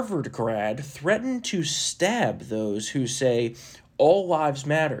Harvard grad threatened to stab those who say all lives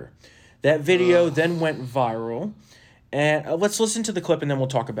matter. That video then went viral, and let's listen to the clip and then we'll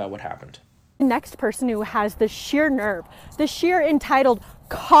talk about what happened. Next person who has the sheer nerve, the sheer entitled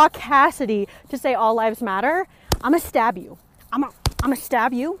caucasity to say all lives matter, I'm gonna stab you. I'm gonna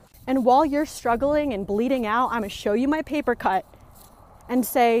stab you, and while you're struggling and bleeding out, I'm gonna show you my paper cut and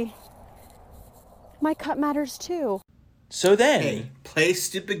say, my cut matters too. So then... play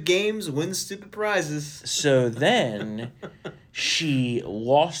stupid games, win stupid prizes. So then... she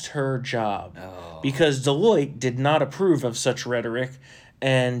lost her job because Deloitte did not approve of such rhetoric,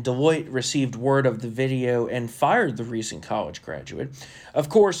 and Deloitte received word of the video and fired the recent college graduate. Of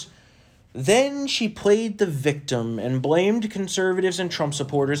course, then she played the victim and blamed conservatives and Trump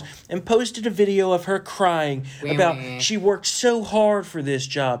supporters and posted a video of her crying about she worked so hard for this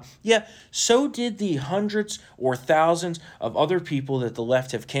job. Yeah, so did the hundreds or thousands of other people that the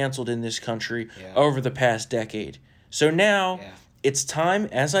left have canceled in this country over the past decade. So now, it's time,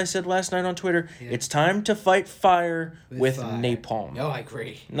 as I said last night on Twitter, it's time to fight fire with napalm. No, I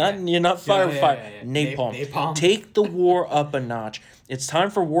agree. You're not fire. Napalm. Napalm. Take the war up a notch. It's time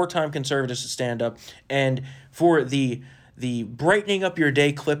for wartime conservatives to stand up. And for the brightening up your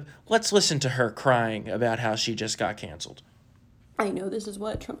day clip, let's listen to her crying about how she just got canceled. I know this is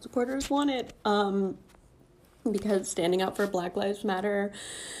what Trump supporters wanted, because standing up for Black Lives Matter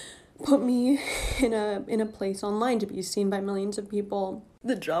put me in a place online to be seen by millions of people.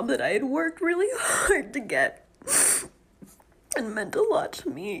 The job that I had worked really hard to get and meant a lot to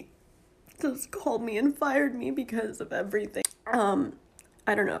me just called me and fired me because of everything.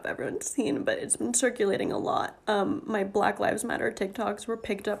 I don't know if everyone's seen, but it's been circulating a lot. My Black Lives Matter TikToks were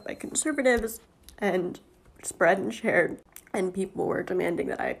picked up by conservatives and spread and shared, and people were demanding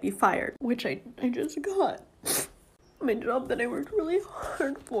that I be fired, which I just got. My job that I worked really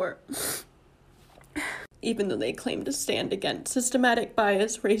hard for. Even though they claim to stand against systematic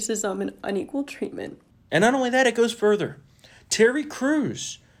bias, racism, and unequal treatment. And not only that, it goes further. Terry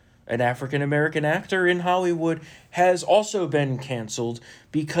Crews, an African-American actor in Hollywood, has also been canceled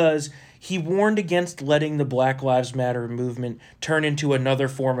because he warned against letting the Black Lives Matter movement turn into another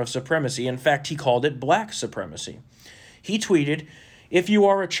form of supremacy. In fact, he called it black supremacy. He tweeted, "If you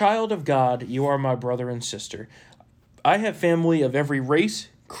are a child of God, you are my brother and sister. I have family of every race,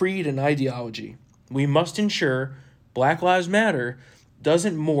 creed, and ideology. We must ensure Black Lives Matter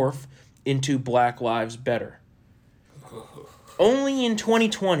doesn't morph into Black Lives Better." Only in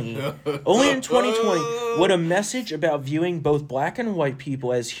 2020 would a message about viewing both black and white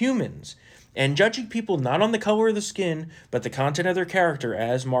people as humans and judging people not on the color of the skin, but the content of their character,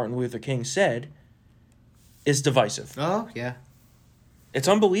 as Martin Luther King said, is divisive. Oh, yeah. It's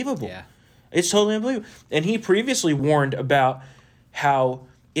unbelievable. Yeah. It's totally unbelievable. And he previously warned about how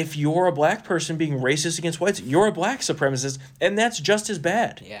if you're a black person being racist against whites, you're a black supremacist, and that's just as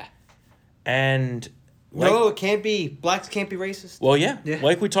bad. Yeah. And no, it can't be. Blacks can't be racist. Well, yeah.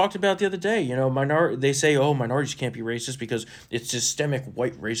 Like we talked about the other day, they say, oh, minorities can't be racist because it's systemic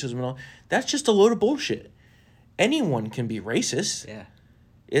white racism and all. That's just a load of bullshit. Anyone can be racist. Yeah.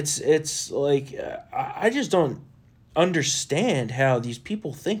 It's like, I just don't understand how these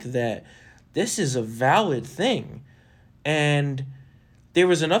people think that this is a valid thing. And there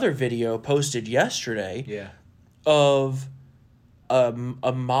was another video posted yesterday of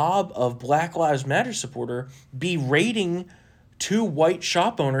a mob of Black Lives Matter supporter berating 2 white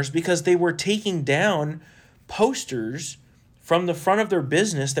shop owners because they were taking down posters from the front of their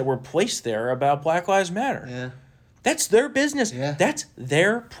business that were placed there about Black Lives Matter. Yeah. That's their business. Yeah. That's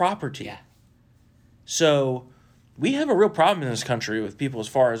their property. Yeah. So we have a real problem in this country with people as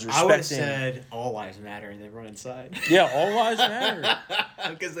far as respecting. I would have said all lives matter and then run inside. Yeah, all lives matter.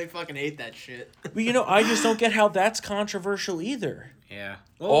 Because they fucking hate that shit. But I just don't get how that's controversial either. Yeah.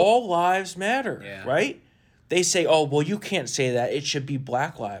 Well, all lives matter, yeah. right? They say, "Oh, well, you can't say that. It should be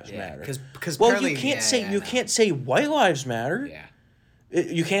Black Lives Matter." Because you can't say White Lives Matter. Yeah.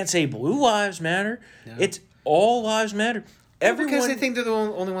 You can't say Blue Lives Matter. No. It's all lives matter. Everyone, because they think they're the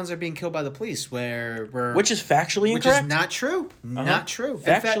only ones that are being killed by the police, which is factually incorrect. Which is not true. Not true.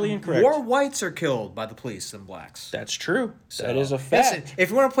 Factually incorrect. More whites are killed by the police than blacks. That's true. So, that is a fact. Listen, if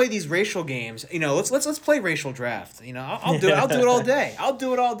you want to play these racial games, let's play racial draft. I'll do it. I'll do it all day. I'll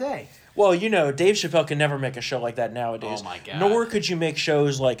do it all day. Well, Dave Chappelle can never make a show like that nowadays. Oh my god. Nor could you make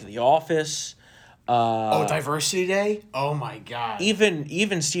shows like The Office. Diversity Day? Oh my god.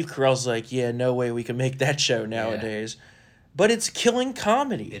 Even Steve Carell's like, yeah, no way we can make that show nowadays. Yeah. But it's killing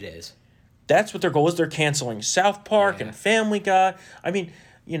comedy. It is. That's what their goal is. They're canceling South Park and Family Guy. I mean,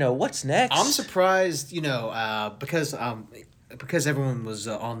 what's next? I'm surprised, because everyone was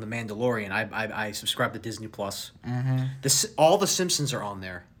on The Mandalorian. I subscribed to Disney Plus. Mm-hmm. All the Simpsons are on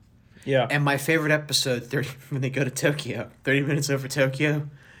there. Yeah. And my favorite episode, when they go to Tokyo, 30 Minutes Over Tokyo,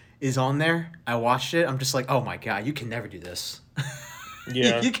 is on there. I watched it. I'm just like, oh my god, you can never do this.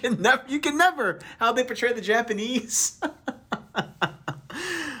 Yeah. You can never. How they portray the Japanese.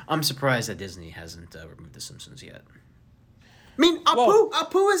 I'm surprised that Disney hasn't removed The Simpsons yet. I mean,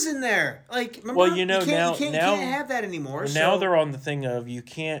 Apu is in there. Like, remember? Well, you can't have that anymore. Now they're on the thing of you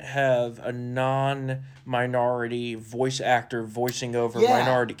can't have a non-minority voice actor voicing over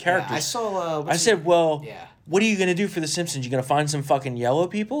minority characters. Yeah, I saw. I said, what are you gonna do for The Simpsons? You gonna find some fucking yellow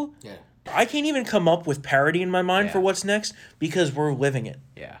people? Yeah. I can't even come up with parody in my mind for what's next because we're living it.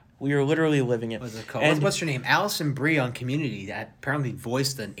 Yeah. We are literally living it. What's it called? What's her name? Alison Brie on Community that apparently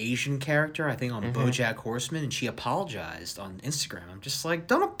voiced an Asian character, I think, on BoJack Horseman, and she apologized on Instagram. I'm just like,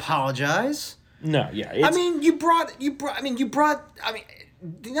 don't apologize. No, yeah. I mean,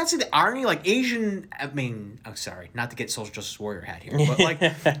 did not see the irony? Like, I'm sorry, not to get social justice warrior hat here, but like,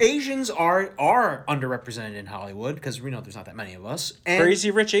 Asians are underrepresented in Hollywood because we know there's not that many of us. And, Crazy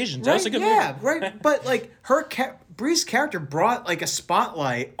Rich Asians. That was a good movie. Yeah, right. But like, Bree's character brought like a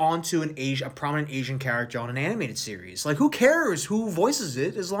spotlight onto a prominent Asian character on an animated series. Like, who cares who voices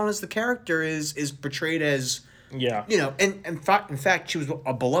it as long as the character is portrayed as. Yeah. And in fact, she was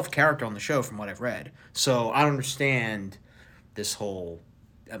a beloved character on the show from what I've read. So I don't understand this whole.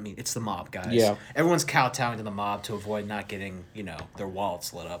 I mean, it's the mob, guys. Yeah. Everyone's kowtowing to the mob to avoid not getting, their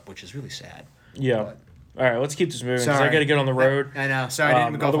wallets lit up, which is really sad. Yeah. But, all right, let's keep this moving because I got to get on the road. I know. Sorry, I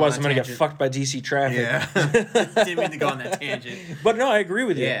didn't go otherwise, on I'm that going to get fucked by DC traffic. Yeah. Didn't mean to go on that tangent. But no, I agree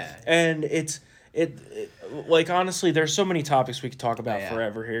with you. Yeah. And it like, honestly, there's so many topics we could talk about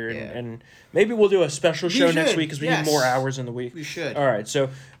forever here. And maybe we'll do a special show next week because we need more hours in the week. We should. All right, so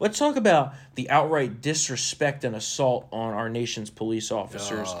let's talk about the outright disrespect and assault on our nation's police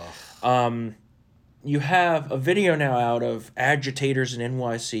officers. You have a video now out of agitators in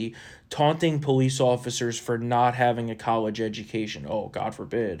NYC taunting police officers for not having a college education. Oh, God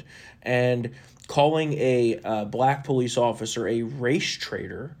forbid. And calling a black police officer a race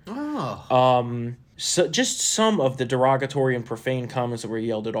traitor. So just some of the derogatory and profane comments that were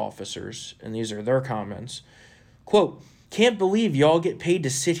yelled at officers, and these are their comments. Quote, "Can't believe y'all get paid to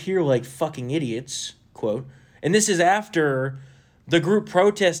sit here like fucking idiots." Quote. And this is after the group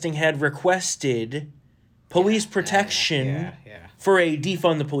protesting had requested police protection for a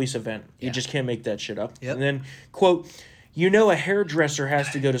defund the police event. You just can't make that shit up. Yep. And then, quote, "A hairdresser has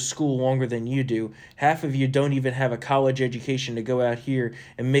to go to school longer than you do. Half of you don't even have a college education to go out here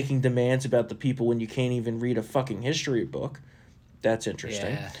and making demands about the people when you can't even read a fucking history book." That's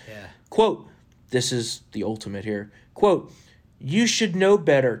interesting. Yeah. Quote, this is the ultimate here. Quote, "You should know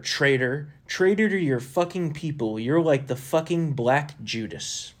better, traitor. Traitor to your fucking people. You're like the fucking Black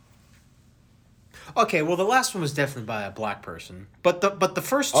Judas. Okay, well, the last one was definitely by a black person. But the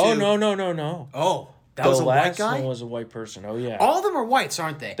first two... Oh, no. Oh, that was a white guy? The last one was a white person. Oh, yeah. All of them are whites,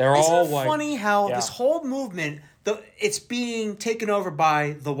 aren't they? They're Isn't all it white. funny how Yeah. this whole movement, it's being taken over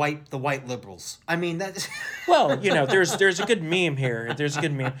by the white liberals? I mean, that's... Well, you know, there's a good meme here. There's a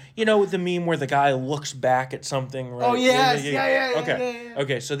good meme. You know, the meme where the guy looks back at something, right? Oh, yes. Yeah. Okay.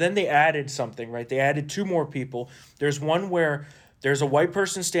 Okay, so then they added something, right? They added 2 more people. There's one where there's a white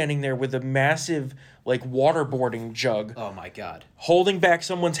person standing there with a massive, like, waterboarding jug. Oh, my God. Holding back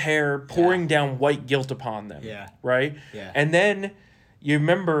someone's hair, pouring down white guilt upon them. Yeah. Right? Yeah. And then, you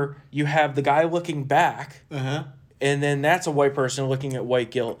remember, you have the guy looking back. Uh-huh. And then that's a white person looking at white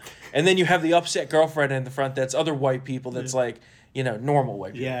guilt. And then you have the upset girlfriend in the front that's other white people that's like, you know, normal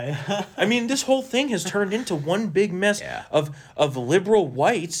white people. Yeah. I mean, this whole thing has turned into one big mess of liberal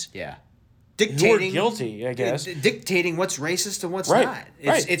whites who are guilty, I guess. Dictating what's racist and what's Right, not.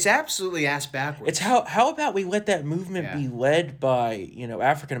 right. It's absolutely ass backwards. It's how about we let that movement be led by, you know,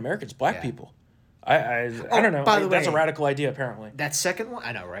 African Americans, black people. I don't know. By the way, that's a radical idea, apparently. That second one,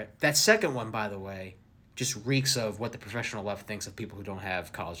 I know, right? That second one, by the way, just reeks of what the professional left thinks of people who don't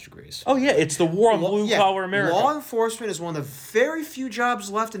have college degrees. Oh, yeah, it's the war on blue-collar America. Law enforcement is one of the very few jobs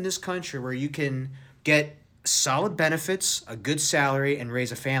left in this country where you can get solid benefits, a good salary, and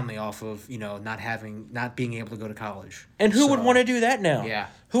raise a family off of, you know, not being able to go to college. And who would want to do that now? Yeah.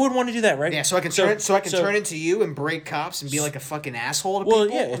 Who would want to do that, right? Yeah, so I can turn into you and break cops and be like a fucking asshole to well,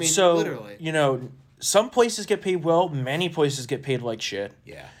 people? yeah, I mean, so, literally. You know, some places get paid well, many places get paid like shit.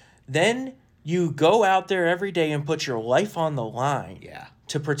 Yeah. Then you go out there every day and put your life on the line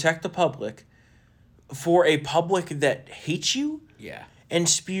to protect the public for a public that hates you and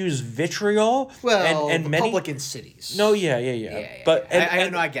spews vitriol. Well, and the many public in cities. No, yeah. But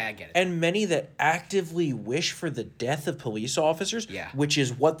I get it. And many that actively wish for the death of police officers, Yeah. which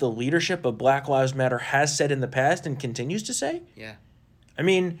is what the leadership of Black Lives Matter has said in the past and continues to say. Yeah. I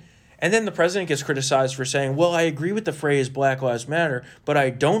mean, and then the president gets criticized for saying, well, I agree with the phrase Black Lives Matter, but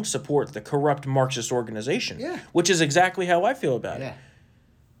I don't support the corrupt Marxist organization. Yeah. Which is exactly how I feel about it.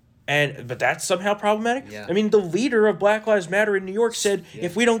 But that's somehow problematic? Yeah. I mean, the leader of Black Lives Matter in New York said,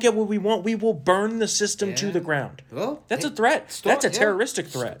 if we don't get what we want, we will burn the system to the ground. Well, that's a threat. That's a terroristic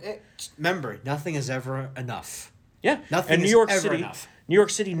threat. Remember, nothing is ever enough. Yeah. Nothing and is New York ever City, enough. New York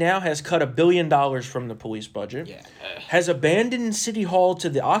City now has cut $1 billion from the police budget. Yeah. Has abandoned City Hall to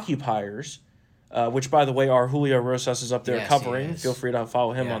the occupiers, which, by the way, our Julio Rosas is up there covering. Feel free to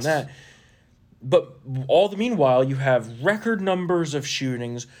follow him on that. But all the meanwhile, you have record numbers of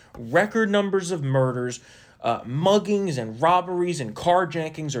shootings, record numbers of murders, muggings and robberies and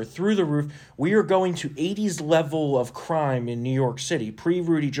carjackings are through the roof. We are going to 80s level of crime in New York City,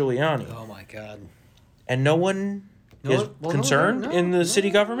 pre-Rudy Giuliani. Oh, my God. And no one is concerned in the city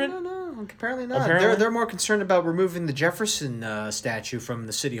government? No, apparently not. They're more concerned about removing the Jefferson statue from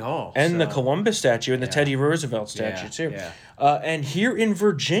the City Hall. And the Columbus statue and the Teddy Roosevelt statue, too. Yeah. And here in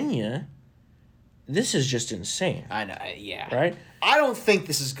Virginia, this is just insane. I know, Right? I don't think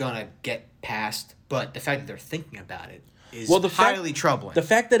this is going to get passed, but the fact that they're thinking about it is highly troubling. The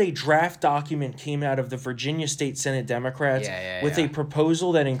fact that a draft document came out of the Virginia State Senate Democrats with a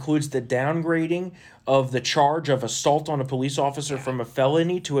proposal that includes the downgrading of the charge of assault on a police officer from a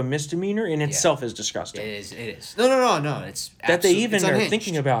felony to a misdemeanor in itself is disgusting. It is. No. It's that they even are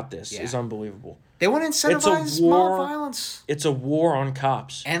thinking about this is unbelievable. They want to incentivize mob violence. It's a war on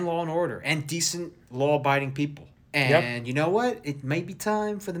cops. And law and order. And decent, law-abiding people. And you know what? It may be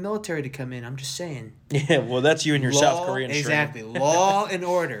time for the military to come in. I'm just saying. Yeah, well, that's you and your South Korean strain. Exactly. Law and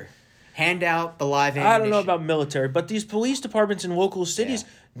order. Hand out the live ammunition. I don't know about military, but these police departments in local cities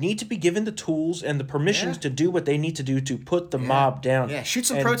need to be given the tools and the permissions to do what they need to do to put the mob down. Yeah, shoot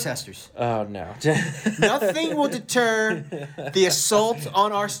some protesters. Oh, no. Nothing will deter the assault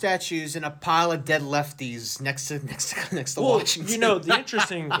on our statues and a pile of dead lefties next to Washington. You know, the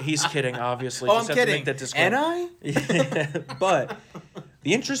interesting... He's kidding, obviously. Oh, Just I'm have kidding. To make that disclaimer. And I? But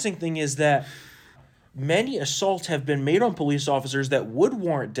the interesting thing is that many assaults have been made on police officers that would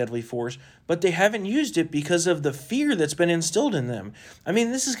warrant deadly force, but they haven't used it because of the fear that's been instilled in them. I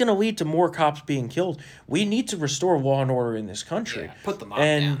mean, this is going to lead to more cops being killed. We need to restore law and order in this country. Yeah, put the mob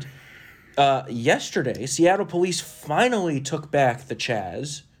down. Yesterday, Seattle police finally took back the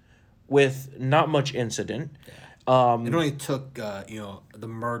Chaz with not much incident. It only took, the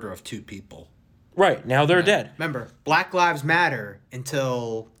murder of 2 people. Right, now they're dead. Remember, Black Lives Matter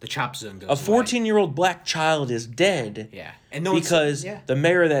until the chop zone goes A 14-year-old black child is dead and because the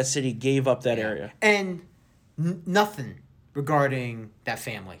mayor of that city gave up that area. And nothing regarding that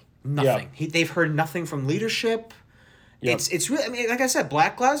family. Nothing. They've heard nothing from leadership. Yep. It's really, I mean, like I said,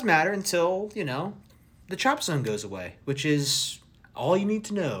 Black Lives Matter until, the chop zone goes away, which is all you need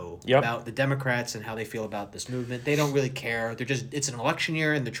to know about the Democrats and how they feel about this movement. They don't really care. It's an election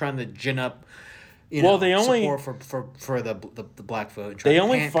year and they're trying to gin up support for the black vote. They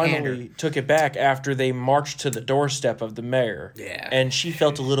only finally took it back after they marched to the doorstep of the mayor. Yeah. And she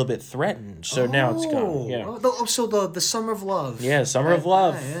felt a little bit threatened, so now it's gone. Yeah. So the summer of love. Yeah, summer of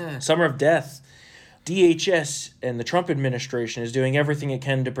love. Yeah. Summer of death. DHS and the Trump administration is doing everything it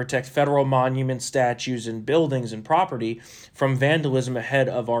can to protect federal monuments, statues, and buildings and property from vandalism ahead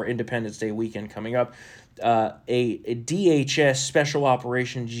of our Independence Day weekend coming up. A DHS special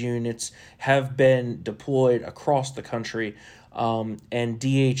operations units have been deployed across the country, and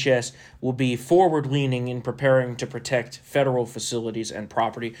DHS will be forward-leaning in preparing to protect federal facilities and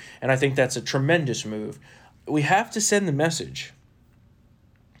property, and I think that's a tremendous move. We have to send the message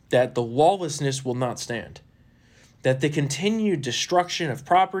that the lawlessness will not stand, that the continued destruction of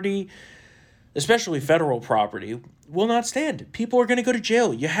property, especially federal property, will not stand. People are going to go to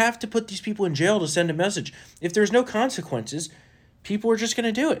jail. You have to put these people in jail to send a message. If there's no consequences, people are just going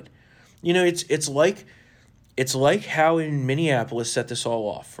to do it. It's like how in Minneapolis set this all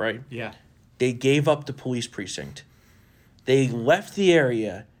off, right? Yeah. They gave up the police precinct. They left the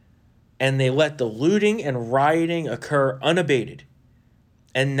area, and they let the looting and rioting occur unabated.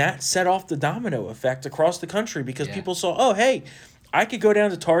 And that set off the domino effect across the country because people saw, oh, hey, I could go down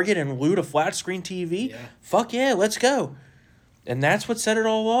to Target and loot a flat screen TV. Yeah. Fuck yeah, let's go. And that's what set it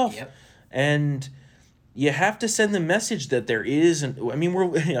all off. Yep. And you have to send the message that there is, I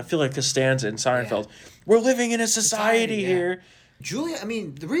feel like Costanza and Seinfeld. Yeah. We're living in a society here.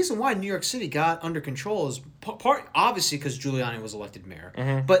 The reason why New York City got under control is part obviously because Giuliani was elected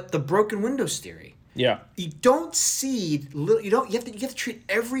mayor, but the broken windows theory. Yeah. You don't see you have to treat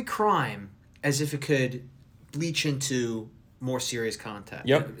every crime as if it could bleach into more serious contact.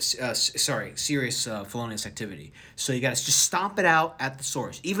 Yep. Serious felonious activity. So you got to just stomp it out at the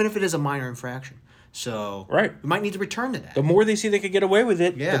source, even if it is a minor infraction. So right. we might need to return to that. The more they see they could get away with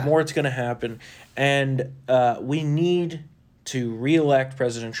it, the more it's going to happen. And we need to re-elect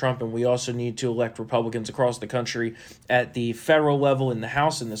President Trump, and we also need to elect Republicans across the country at the federal level, in the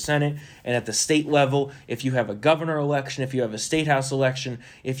House and the Senate, and at the state level. If you have a governor election, if you have a state house election,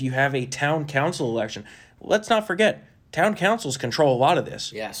 if you have a town council election, let's not forget, town councils control a lot of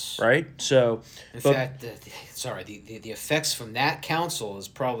this. Yes. Right? So, in fact, the effects from that council is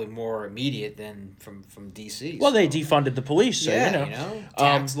probably more immediate than from D.C. Well, they defunded the police,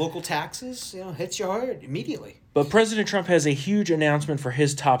 so, local taxes, hits you hard immediately. But President Trump has a huge announcement for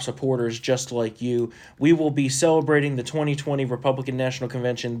his top supporters, just like you. We will be celebrating the 2020 Republican National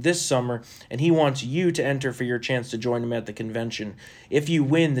Convention this summer, and he wants you to enter for your chance to join him at the convention. If you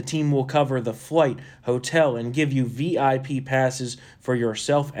win, the team will cover the flight, hotel, and give you VIP passes for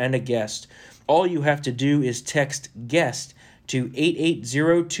yourself and a guest. All you have to do is text GUEST to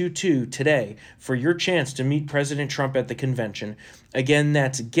 88022 today for your chance to meet President Trump at the convention. Again,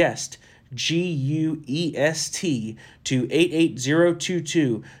 that's GUEST, GUEST, to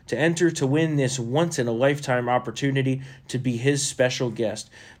 88022 to enter to win this once-in-a-lifetime opportunity to be his special guest.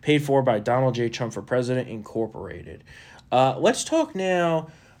 Paid for by Donald J. Trump for President, Incorporated. Let's talk now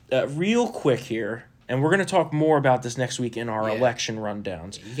real quick here. And we're going to talk more about this next week in our election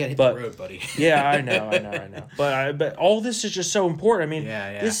rundowns. You got to hit the road, buddy. Yeah, I know. But all this is just so important.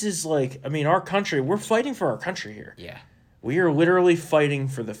 This is our country. We're fighting for our country here. Yeah. We are literally fighting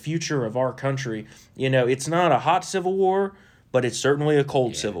for the future of our country. It's not a hot civil war, but it's certainly a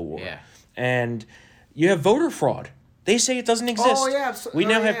cold civil war. Yeah. And you have voter fraud. They say it doesn't exist. Oh, yeah. We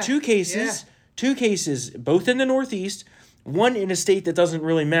now have two cases, both in the Northeast. One in a state that doesn't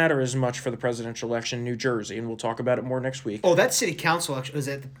really matter as much for the presidential election, New Jersey, and we'll talk about it more next week. Oh, that city council election, was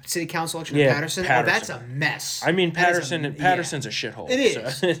that the city council election in Patterson? Oh, that's a mess. Patterson's a shithole. It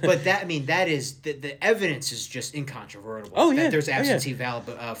is, so. But that is the evidence is just incontrovertible. Oh yeah, that there's absentee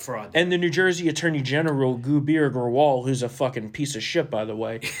ballot fraud. And the New Jersey Attorney General Gubir Garwal, who's a fucking piece of shit, by the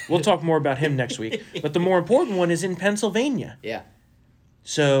way. We'll talk more about him next week. But the more important one is in Pennsylvania. Yeah.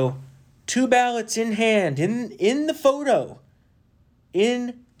 So, 2 ballots in hand, in the photo.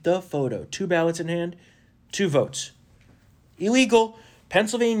 2 ballots in hand, 2 votes. Illegal.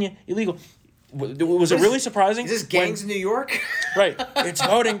 Pennsylvania, illegal. Was it really surprising? Is this gangs in New York? Right. It's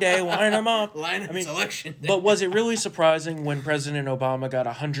voting day. Line them up. It's election day. But was it really surprising when President Obama got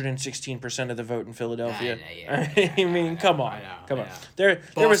 116% of the vote in Philadelphia? Come on. There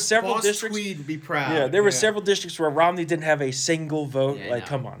were several districts. Tweed would be proud. Yeah, there were several districts where Romney didn't have a single vote.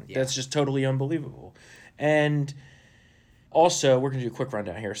 Come on. That's just totally unbelievable. And Also, we're going to do a quick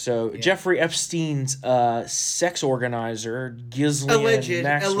rundown here. So, Jeffrey Epstein's sex organizer, Ghislaine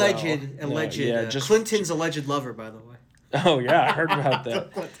Maxwell. Alleged. Clinton's alleged lover, by the way. Oh, yeah, I heard about that.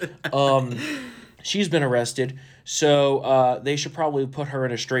 She's been arrested. So, they should probably put her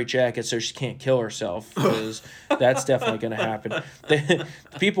in a straitjacket so she can't kill herself, because that's definitely going to happen.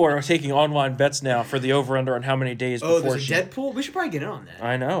 People are taking online bets now for the over-under on how many days before there's a Deadpool? We should probably get in on that.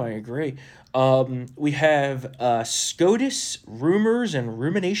 I know, I agree. We have SCOTUS rumors and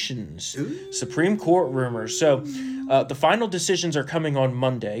ruminations. Ooh. Supreme Court rumors. So the final decisions are coming on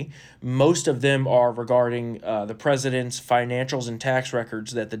Monday. Most of them are regarding the president's financials and tax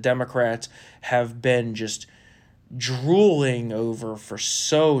records that the Democrats have been just drooling over for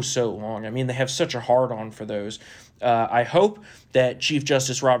so long. I mean, they have such a hard-on for those. I hope that Chief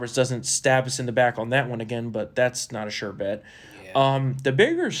Justice Roberts doesn't stab us in the back on that one again, but that's not a sure bet. The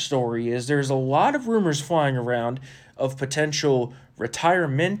bigger story is there's a lot of rumors flying around of potential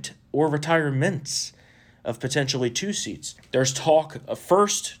retirement or retirements of potentially 2 seats. There's talk of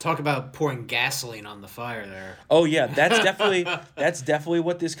first. Talk about pouring gasoline on the fire there. Oh yeah, that's definitely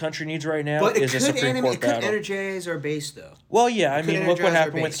what this country needs right now. But is a Supreme Court battle. It could energize our base though. Well, yeah, I mean, look what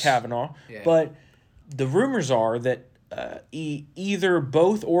happened with Kavanaugh. Yeah. But the rumors are that either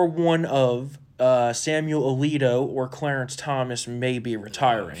both or one of Samuel Alito or Clarence Thomas may be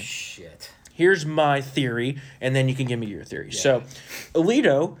retiring. Oh, shit. Here's my theory, and then you can give me your theory. Yeah. So,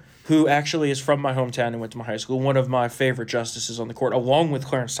 Alito, who actually is from my hometown and went to my high school, one of my favorite justices on the court, along with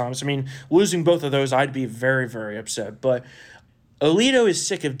Clarence Thomas. I mean, losing both of those, I'd be very, very upset. But Alito is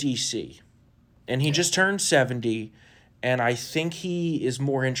sick of D.C., and he just turned 70, and I think he is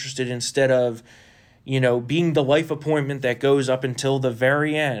more interested, instead of, being the life appointment that goes up until the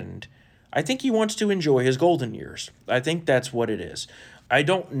very end, I think he wants to enjoy his golden years. I think that's what it is. I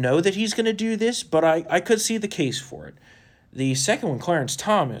don't know that he's going to do this, but I could see the case for it. The second one, Clarence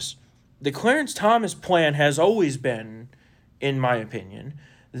Thomas. The Clarence Thomas plan has always been, in my opinion,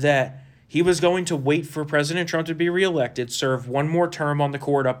 that he was going to wait for President Trump to be reelected, serve one more term on the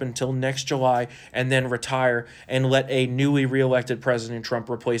court up until next July, and then retire and let a newly reelected President Trump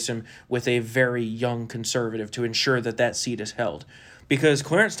replace him with a very young conservative to ensure that that seat is held. Because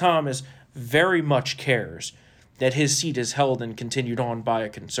Clarence Thomas very much cares that his seat is held and continued on by a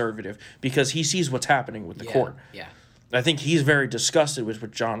conservative, because he sees what's happening with the court. Yeah. I think he's very disgusted with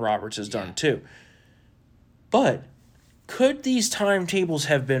what John Roberts has done too. But could these timetables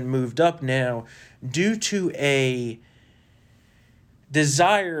have been moved up now due to a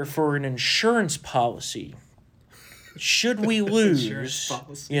desire for an insurance policy? Should we lose,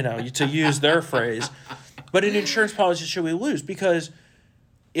 to use their phrase, but an insurance policy, should we lose? Because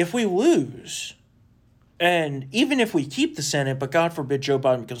if we lose, and even if we keep the Senate, but God forbid Joe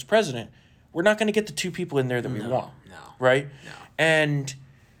Biden becomes president, we're not going to get the 2 people in there that we want. No. Right? No. And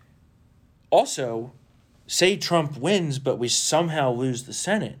also, say Trump wins, but we somehow lose the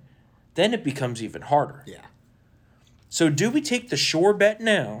Senate, then it becomes even harder. Yeah. So do we take the sure bet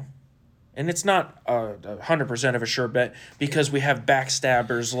now? And it's not 100% of a sure bet, because we have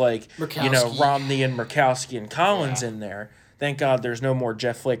backstabbers like Romney and Murkowski and Collins in there. Thank God there's no more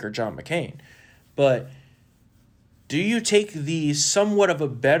Jeff Flake or John McCain. But do you take the somewhat of a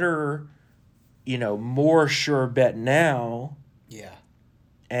better, more sure bet now? Yeah.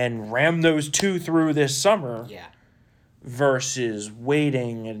 And ram those 2 through this summer? Yeah. Versus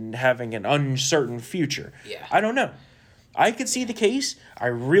waiting and having an uncertain future? Yeah. I don't know. I could see the case. I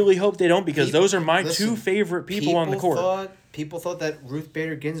really hope they don't, because those are my 2 favorite people on the court. People thought that Ruth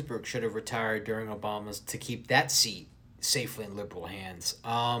Bader Ginsburg should have retired during Obama's to keep that seat safely in liberal hands.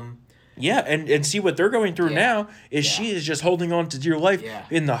 Yeah, and see what they're going through now is she is just holding on to dear life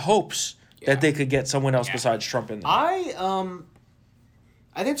in the hopes that they could get someone else besides Trump in there. I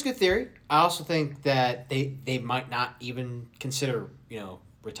think it's a good theory. I also think that they might not even consider,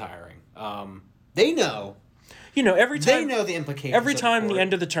 retiring. They know. Every time they know the implications. Every time the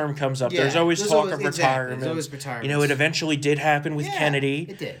end of the term comes up, there's always talk of retirement. There's always retirement. It eventually did happen with Kennedy.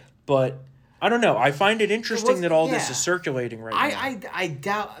 It did. But I don't know. I find it interesting that all this is circulating right now. I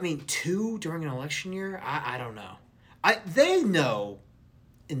doubt. 2 during an election year. I don't know. They know,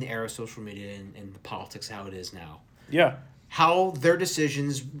 in the era of social media and the politics, how it is now. Yeah. How their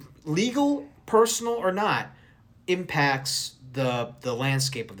decisions, legal, personal or not, impacts the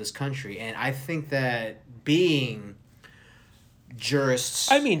landscape of this country, and I think that being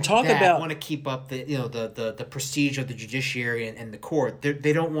jurists, want to keep up the prestige of the judiciary and the court.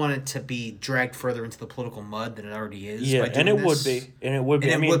 They don't want it to be dragged further into the political mud than it already is. Yeah, and it would be. It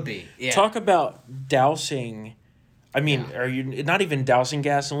would be. Yeah. Talk about dousing I mean, are you not even dousing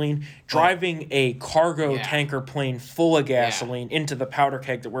gasoline? Driving a cargo tanker plane full of gasoline into the powder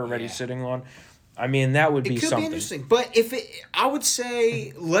keg that we're already sitting on. I mean, that would be something. It could be interesting, but I would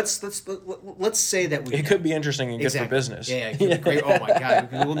say let's say that it could be interesting and good for business. Yeah, it could be great. Oh my God,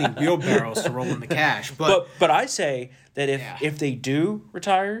 we'll need wheelbarrows to roll in the cash. But I say that if they do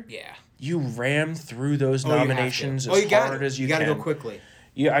retire, you ram through those nominations as hard as you can. You got to go quickly.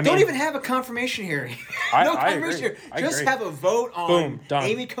 Yeah, I mean, don't even have a confirmation hearing. Confirmation hearing. Just have a vote on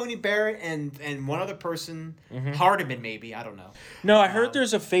Amy Coney Barrett and one other person, Hardiman maybe. I don't know. No, I heard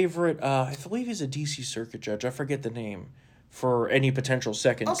there's a favorite. I believe he's a D.C. Circuit judge. I forget the name for any potential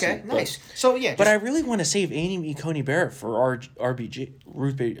second seat. Okay, nice. So yeah, but I really want to save Amy Coney Barrett for RBG.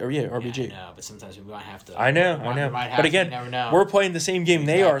 RBG. No, but sometimes we might have to. I know. But again, we're playing the same game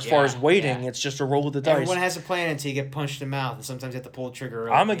they are as far as waiting. It's just a roll of the dice. Everyone has a plan until you get punched in the mouth, and sometimes you have to pull the trigger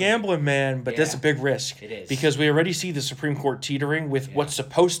early. I'm a gambling man, but that's a big risk. It is. Because we already see the Supreme Court teetering with what's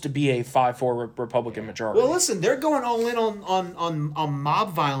supposed to be a 5-4 Republican majority. Well, listen, they're going all in on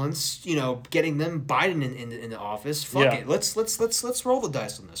mob violence. Getting them Biden in the office. Fuck it. Let's roll the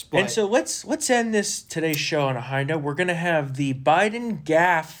dice on this. And so let's end today's show on a high note. We're gonna have the Biden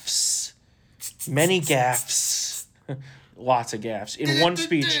gaffes, many gaffes, lots of gaffes in one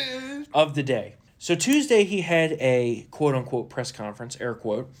speech of the day. So Tuesday he had a quote unquote press conference, air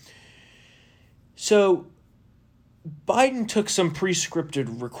quote. So Biden took some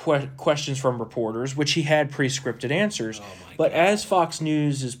pre-scripted questions from reporters, which he had pre-scripted answers. But as Fox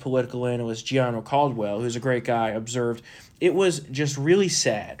News' political analyst Gianno Caldwell, who's a great guy, observed, it was just really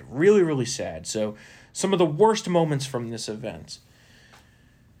sad, really, really sad. So some of the worst moments from this event.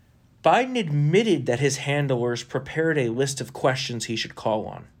 Biden admitted that his handlers prepared a list of questions he should call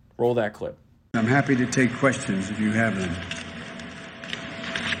on. Roll that clip. I'm happy to take questions if you have them.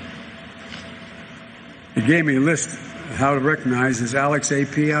 He gave me a list of how to recognize. Is Alex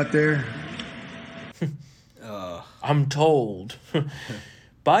AP out there? I'm told.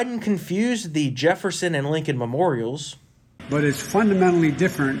 Biden confused the Jefferson and Lincoln memorials. But it's fundamentally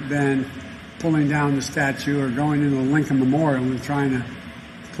different than pulling down the statue or going into the Lincoln Memorial and trying to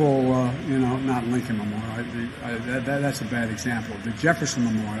pull, not Lincoln Memorial. That's a bad example. The Jefferson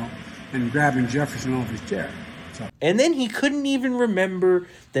Memorial and grabbing Jefferson off his chair. So. And then he couldn't even remember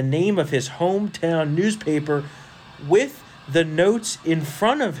the name of his hometown newspaper with the notes in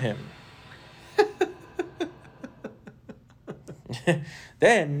front of him.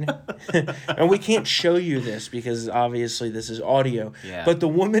 Then, and we can't show you this because obviously this is audio, but the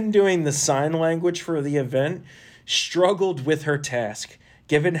woman doing the sign language for the event struggled with her task,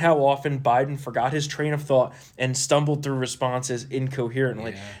 given how often Biden forgot his train of thought and stumbled through responses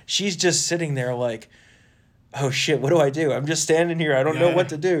incoherently. She's just sitting there like, oh shit, what do I do? I'm just standing here. I don't know what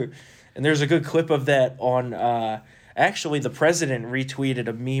to do. And there's a good clip of that on, actually the president retweeted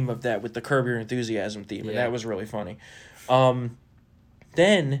a meme of that with the Curb Your Enthusiasm theme, and that was really funny.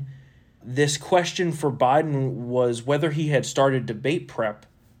 Then this question for Biden was whether he had started debate prep,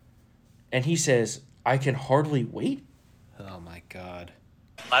 and he says, I can hardly wait. Oh my God.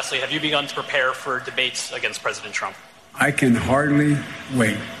 Lastly, have you begun to prepare for debates against President Trump? I can hardly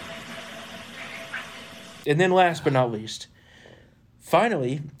wait. And then last but not least,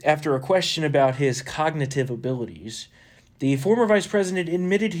 finally, after a question about his cognitive abilities, the former vice president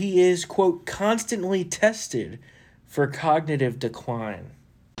admitted he is, quote, constantly tested for cognitive decline.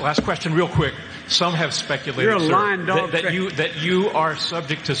 Last question real quick. Some have speculated, that you are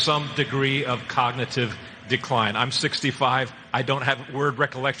subject to some degree of cognitive decline. I'm 65. I don't have word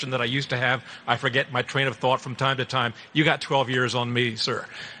recollection that I used to have. I forget my train of thought from time to time. You got 12 years on me, sir.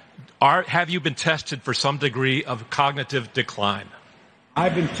 Have you been tested for some degree of cognitive decline?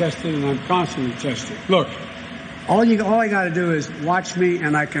 I've been tested and I'm constantly tested. Look, all I got to do is watch me,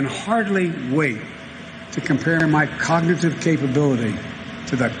 and I can hardly wait to compare my cognitive capability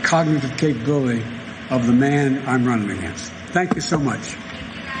to the cognitive capability of the man I'm running against. Thank you so much.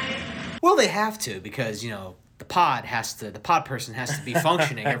 Well, they have to, because, the pod person has to be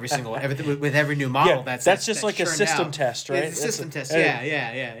functioning with every new model. Yeah, that's just like a system test, right? It's a system test.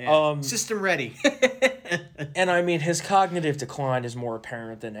 Yeah. System ready. And I mean, his cognitive decline is more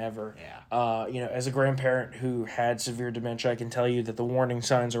apparent than ever. Yeah. As a grandparent who had severe dementia, I can tell you that the warning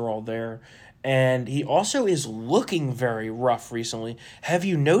signs are all there. And he also is looking very rough recently. Have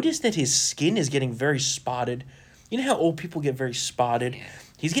you noticed that his skin is getting very spotted? You know how old people get very spotted? Yeah.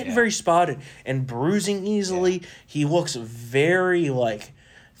 He's getting very spotted and bruising easily. Yeah. He looks very,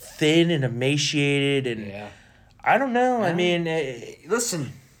 thin and emaciated. And I don't know. I mean...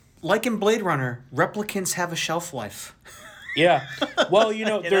 listen, like in Blade Runner, replicants have a shelf life. Yeah. Well,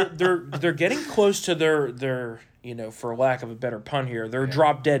 they're getting close to their for lack of a better pun here, their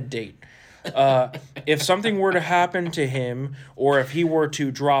drop dead date. If something were to happen to him, or if he were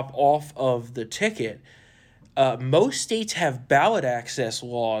to drop off of the ticket, most states have ballot access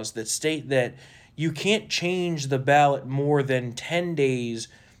laws that state that you can't change the ballot more than 10 days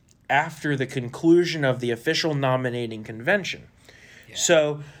after the conclusion of the official nominating convention. Yeah.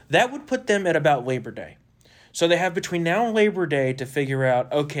 So that would put them at about Labor Day. So they have between now and Labor Day to figure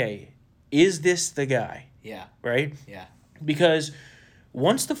out, okay, is this the guy? Yeah. Right? Yeah. Because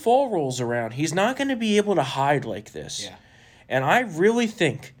once the fall rolls around, he's not going to be able to hide like this. Yeah. And I really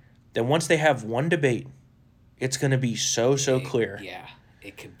think that once they have one debate, it's going to be so clear. Yeah,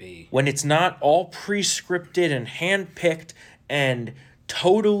 it could be. When it's not all pre-scripted and hand-picked and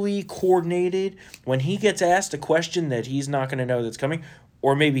totally coordinated, when he gets asked a question that he's not going to know that's coming,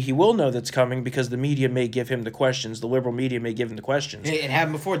 or maybe he will know that's coming because the media may give him the questions, the liberal media may give him the questions. It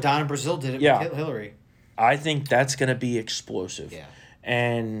happened before. Donna Brazile did it with Hillary. I think that's going to be explosive. Yeah.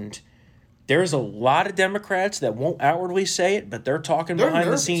 And there's a lot of Democrats that won't outwardly say it, but they're talking behind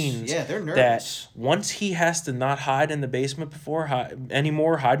nervous. the scenes. Yeah, they're nervous. That once he has to not hide in the basement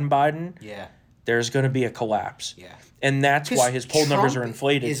anymore, hiding Biden, there's going to be a collapse. Yeah. And that's why his poll numbers are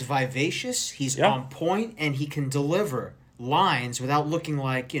inflated. He's vivacious, he's on point, and he can deliver lines without looking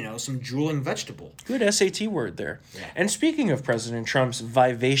like, some drooling vegetable. Good SAT word there. Yeah. And speaking of President Trump's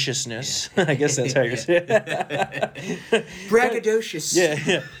vivaciousness, I guess that's how you say it. Braggadocious.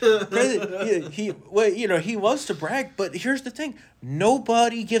 He loves to brag, but here's the thing.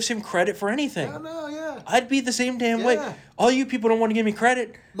 Nobody gives him credit for anything. Yeah. I'd be the same damn way. All you people don't want to give me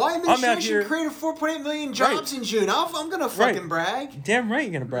credit. My administration created 4.8 million jobs in June. I'm going to fucking brag. Damn right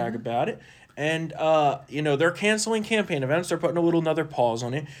you're going to brag about it. And, they're canceling campaign events. They're putting another pause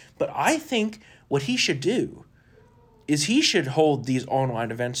on it. But I think what he should do is he should hold these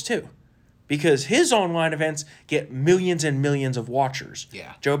online events too. Because his online events get millions and millions of watchers.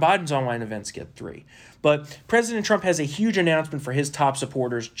 Yeah. Joe Biden's online events get 3. But President Trump has a huge announcement for his top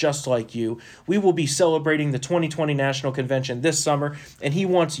supporters, just like you. We will be celebrating the 2020 National Convention this summer, and he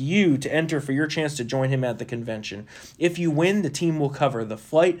wants you to enter for your chance to join him at the convention. If you win, the team will cover the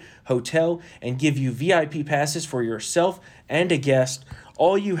flight, hotel, and give you VIP passes for yourself and a guest.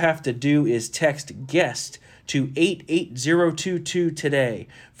 All you have to do is text GUEST to 88022 today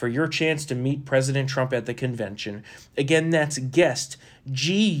for your chance to meet President Trump at the convention. Again, that's GUEST,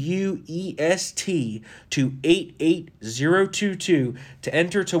 GUEST, to 88022 to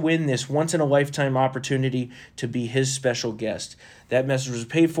enter to win this once-in-a-lifetime opportunity to be his special guest. That message was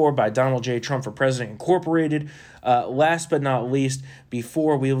paid for by Donald J. Trump for President Incorporated. Last but not least,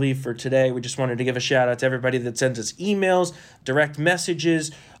 before we leave for today, we just wanted to give a shout-out to everybody that sends us emails, direct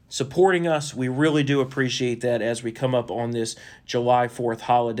messages, supporting us. We really do appreciate that as we come up on this July 4th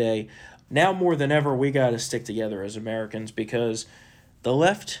holiday. Now more than ever, we got to stick together as Americans because the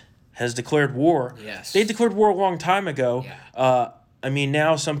left has declared war. Yes. They declared war a long time ago. Yeah.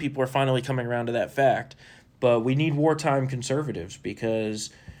 Now some people are finally coming around to that fact. But we need wartime conservatives because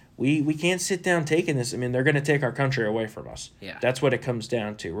we can't sit down taking this. They're going to take our country away from us. Yeah. That's what it comes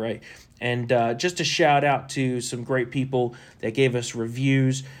down to, right? And just a shout out to some great people that gave us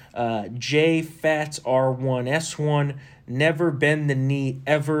reviews. JFatsR1S1, never bend the knee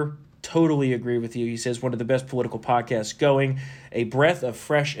ever. Totally agree with you. He says one of the best political podcasts going. A breath of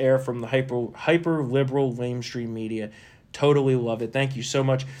fresh air from the hyper liberal lamestream media. Totally love it. Thank you so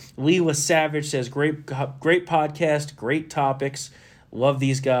much. Leela Savage says great podcast, great topics. Love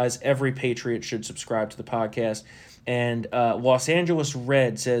these guys. Every patriot should subscribe to the podcast. And Los Angeles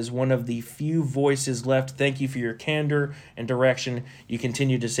Red says, one of the few voices left. Thank you for your candor and direction. You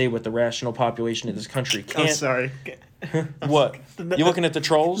continue to say what the rational population of this country can't. I'm sorry. What? You looking at the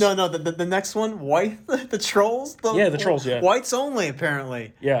trolls? No, the next one, white, the trolls? The trolls, yeah. Whites only,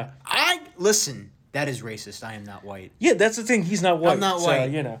 apparently. Yeah. Listen, that is racist. I am not white. Yeah, that's the thing. He's not white. I'm not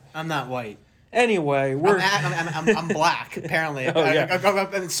white. So, I'm not white. Anyway, I'm black apparently.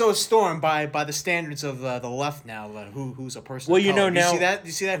 I'm so stormed by the standards of the left now. Who's a person? Well, of color. now. Do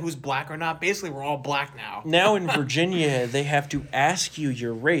you see that? Who's black or not? Basically, we're all black now. Now in Virginia, they have to ask you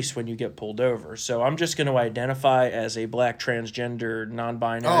your race when you get pulled over. So I'm just going to identify as a black transgender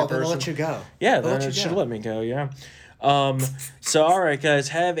non-binary person. Oh, they'll let you go. Yeah, they should let me go. Yeah. So all right, guys,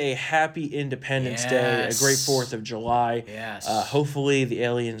 have a happy Independence Day, a great 4th of July. Yes. Hopefully the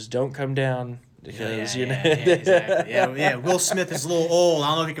aliens don't come down because exactly. Will Smith is a little old. I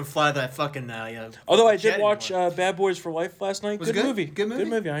don't know if he can fly that fucking. Although I did watch Bad Boys for Life last night. Good movie. Good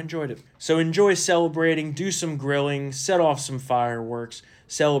movie. I enjoyed it. So enjoy celebrating. Do some grilling. Set off some fireworks.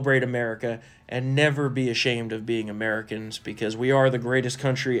 celebrate America, and never be ashamed of being Americans, because we are the greatest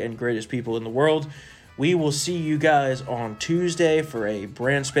country and greatest people in the world. We will see you guys on Tuesday for a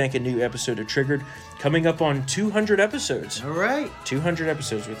brand spanking new episode of Triggered, coming up on 200 episodes. All right. 200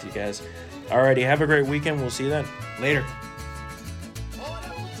 episodes with you guys. Alrighty, have a great weekend. We'll see you then. Later.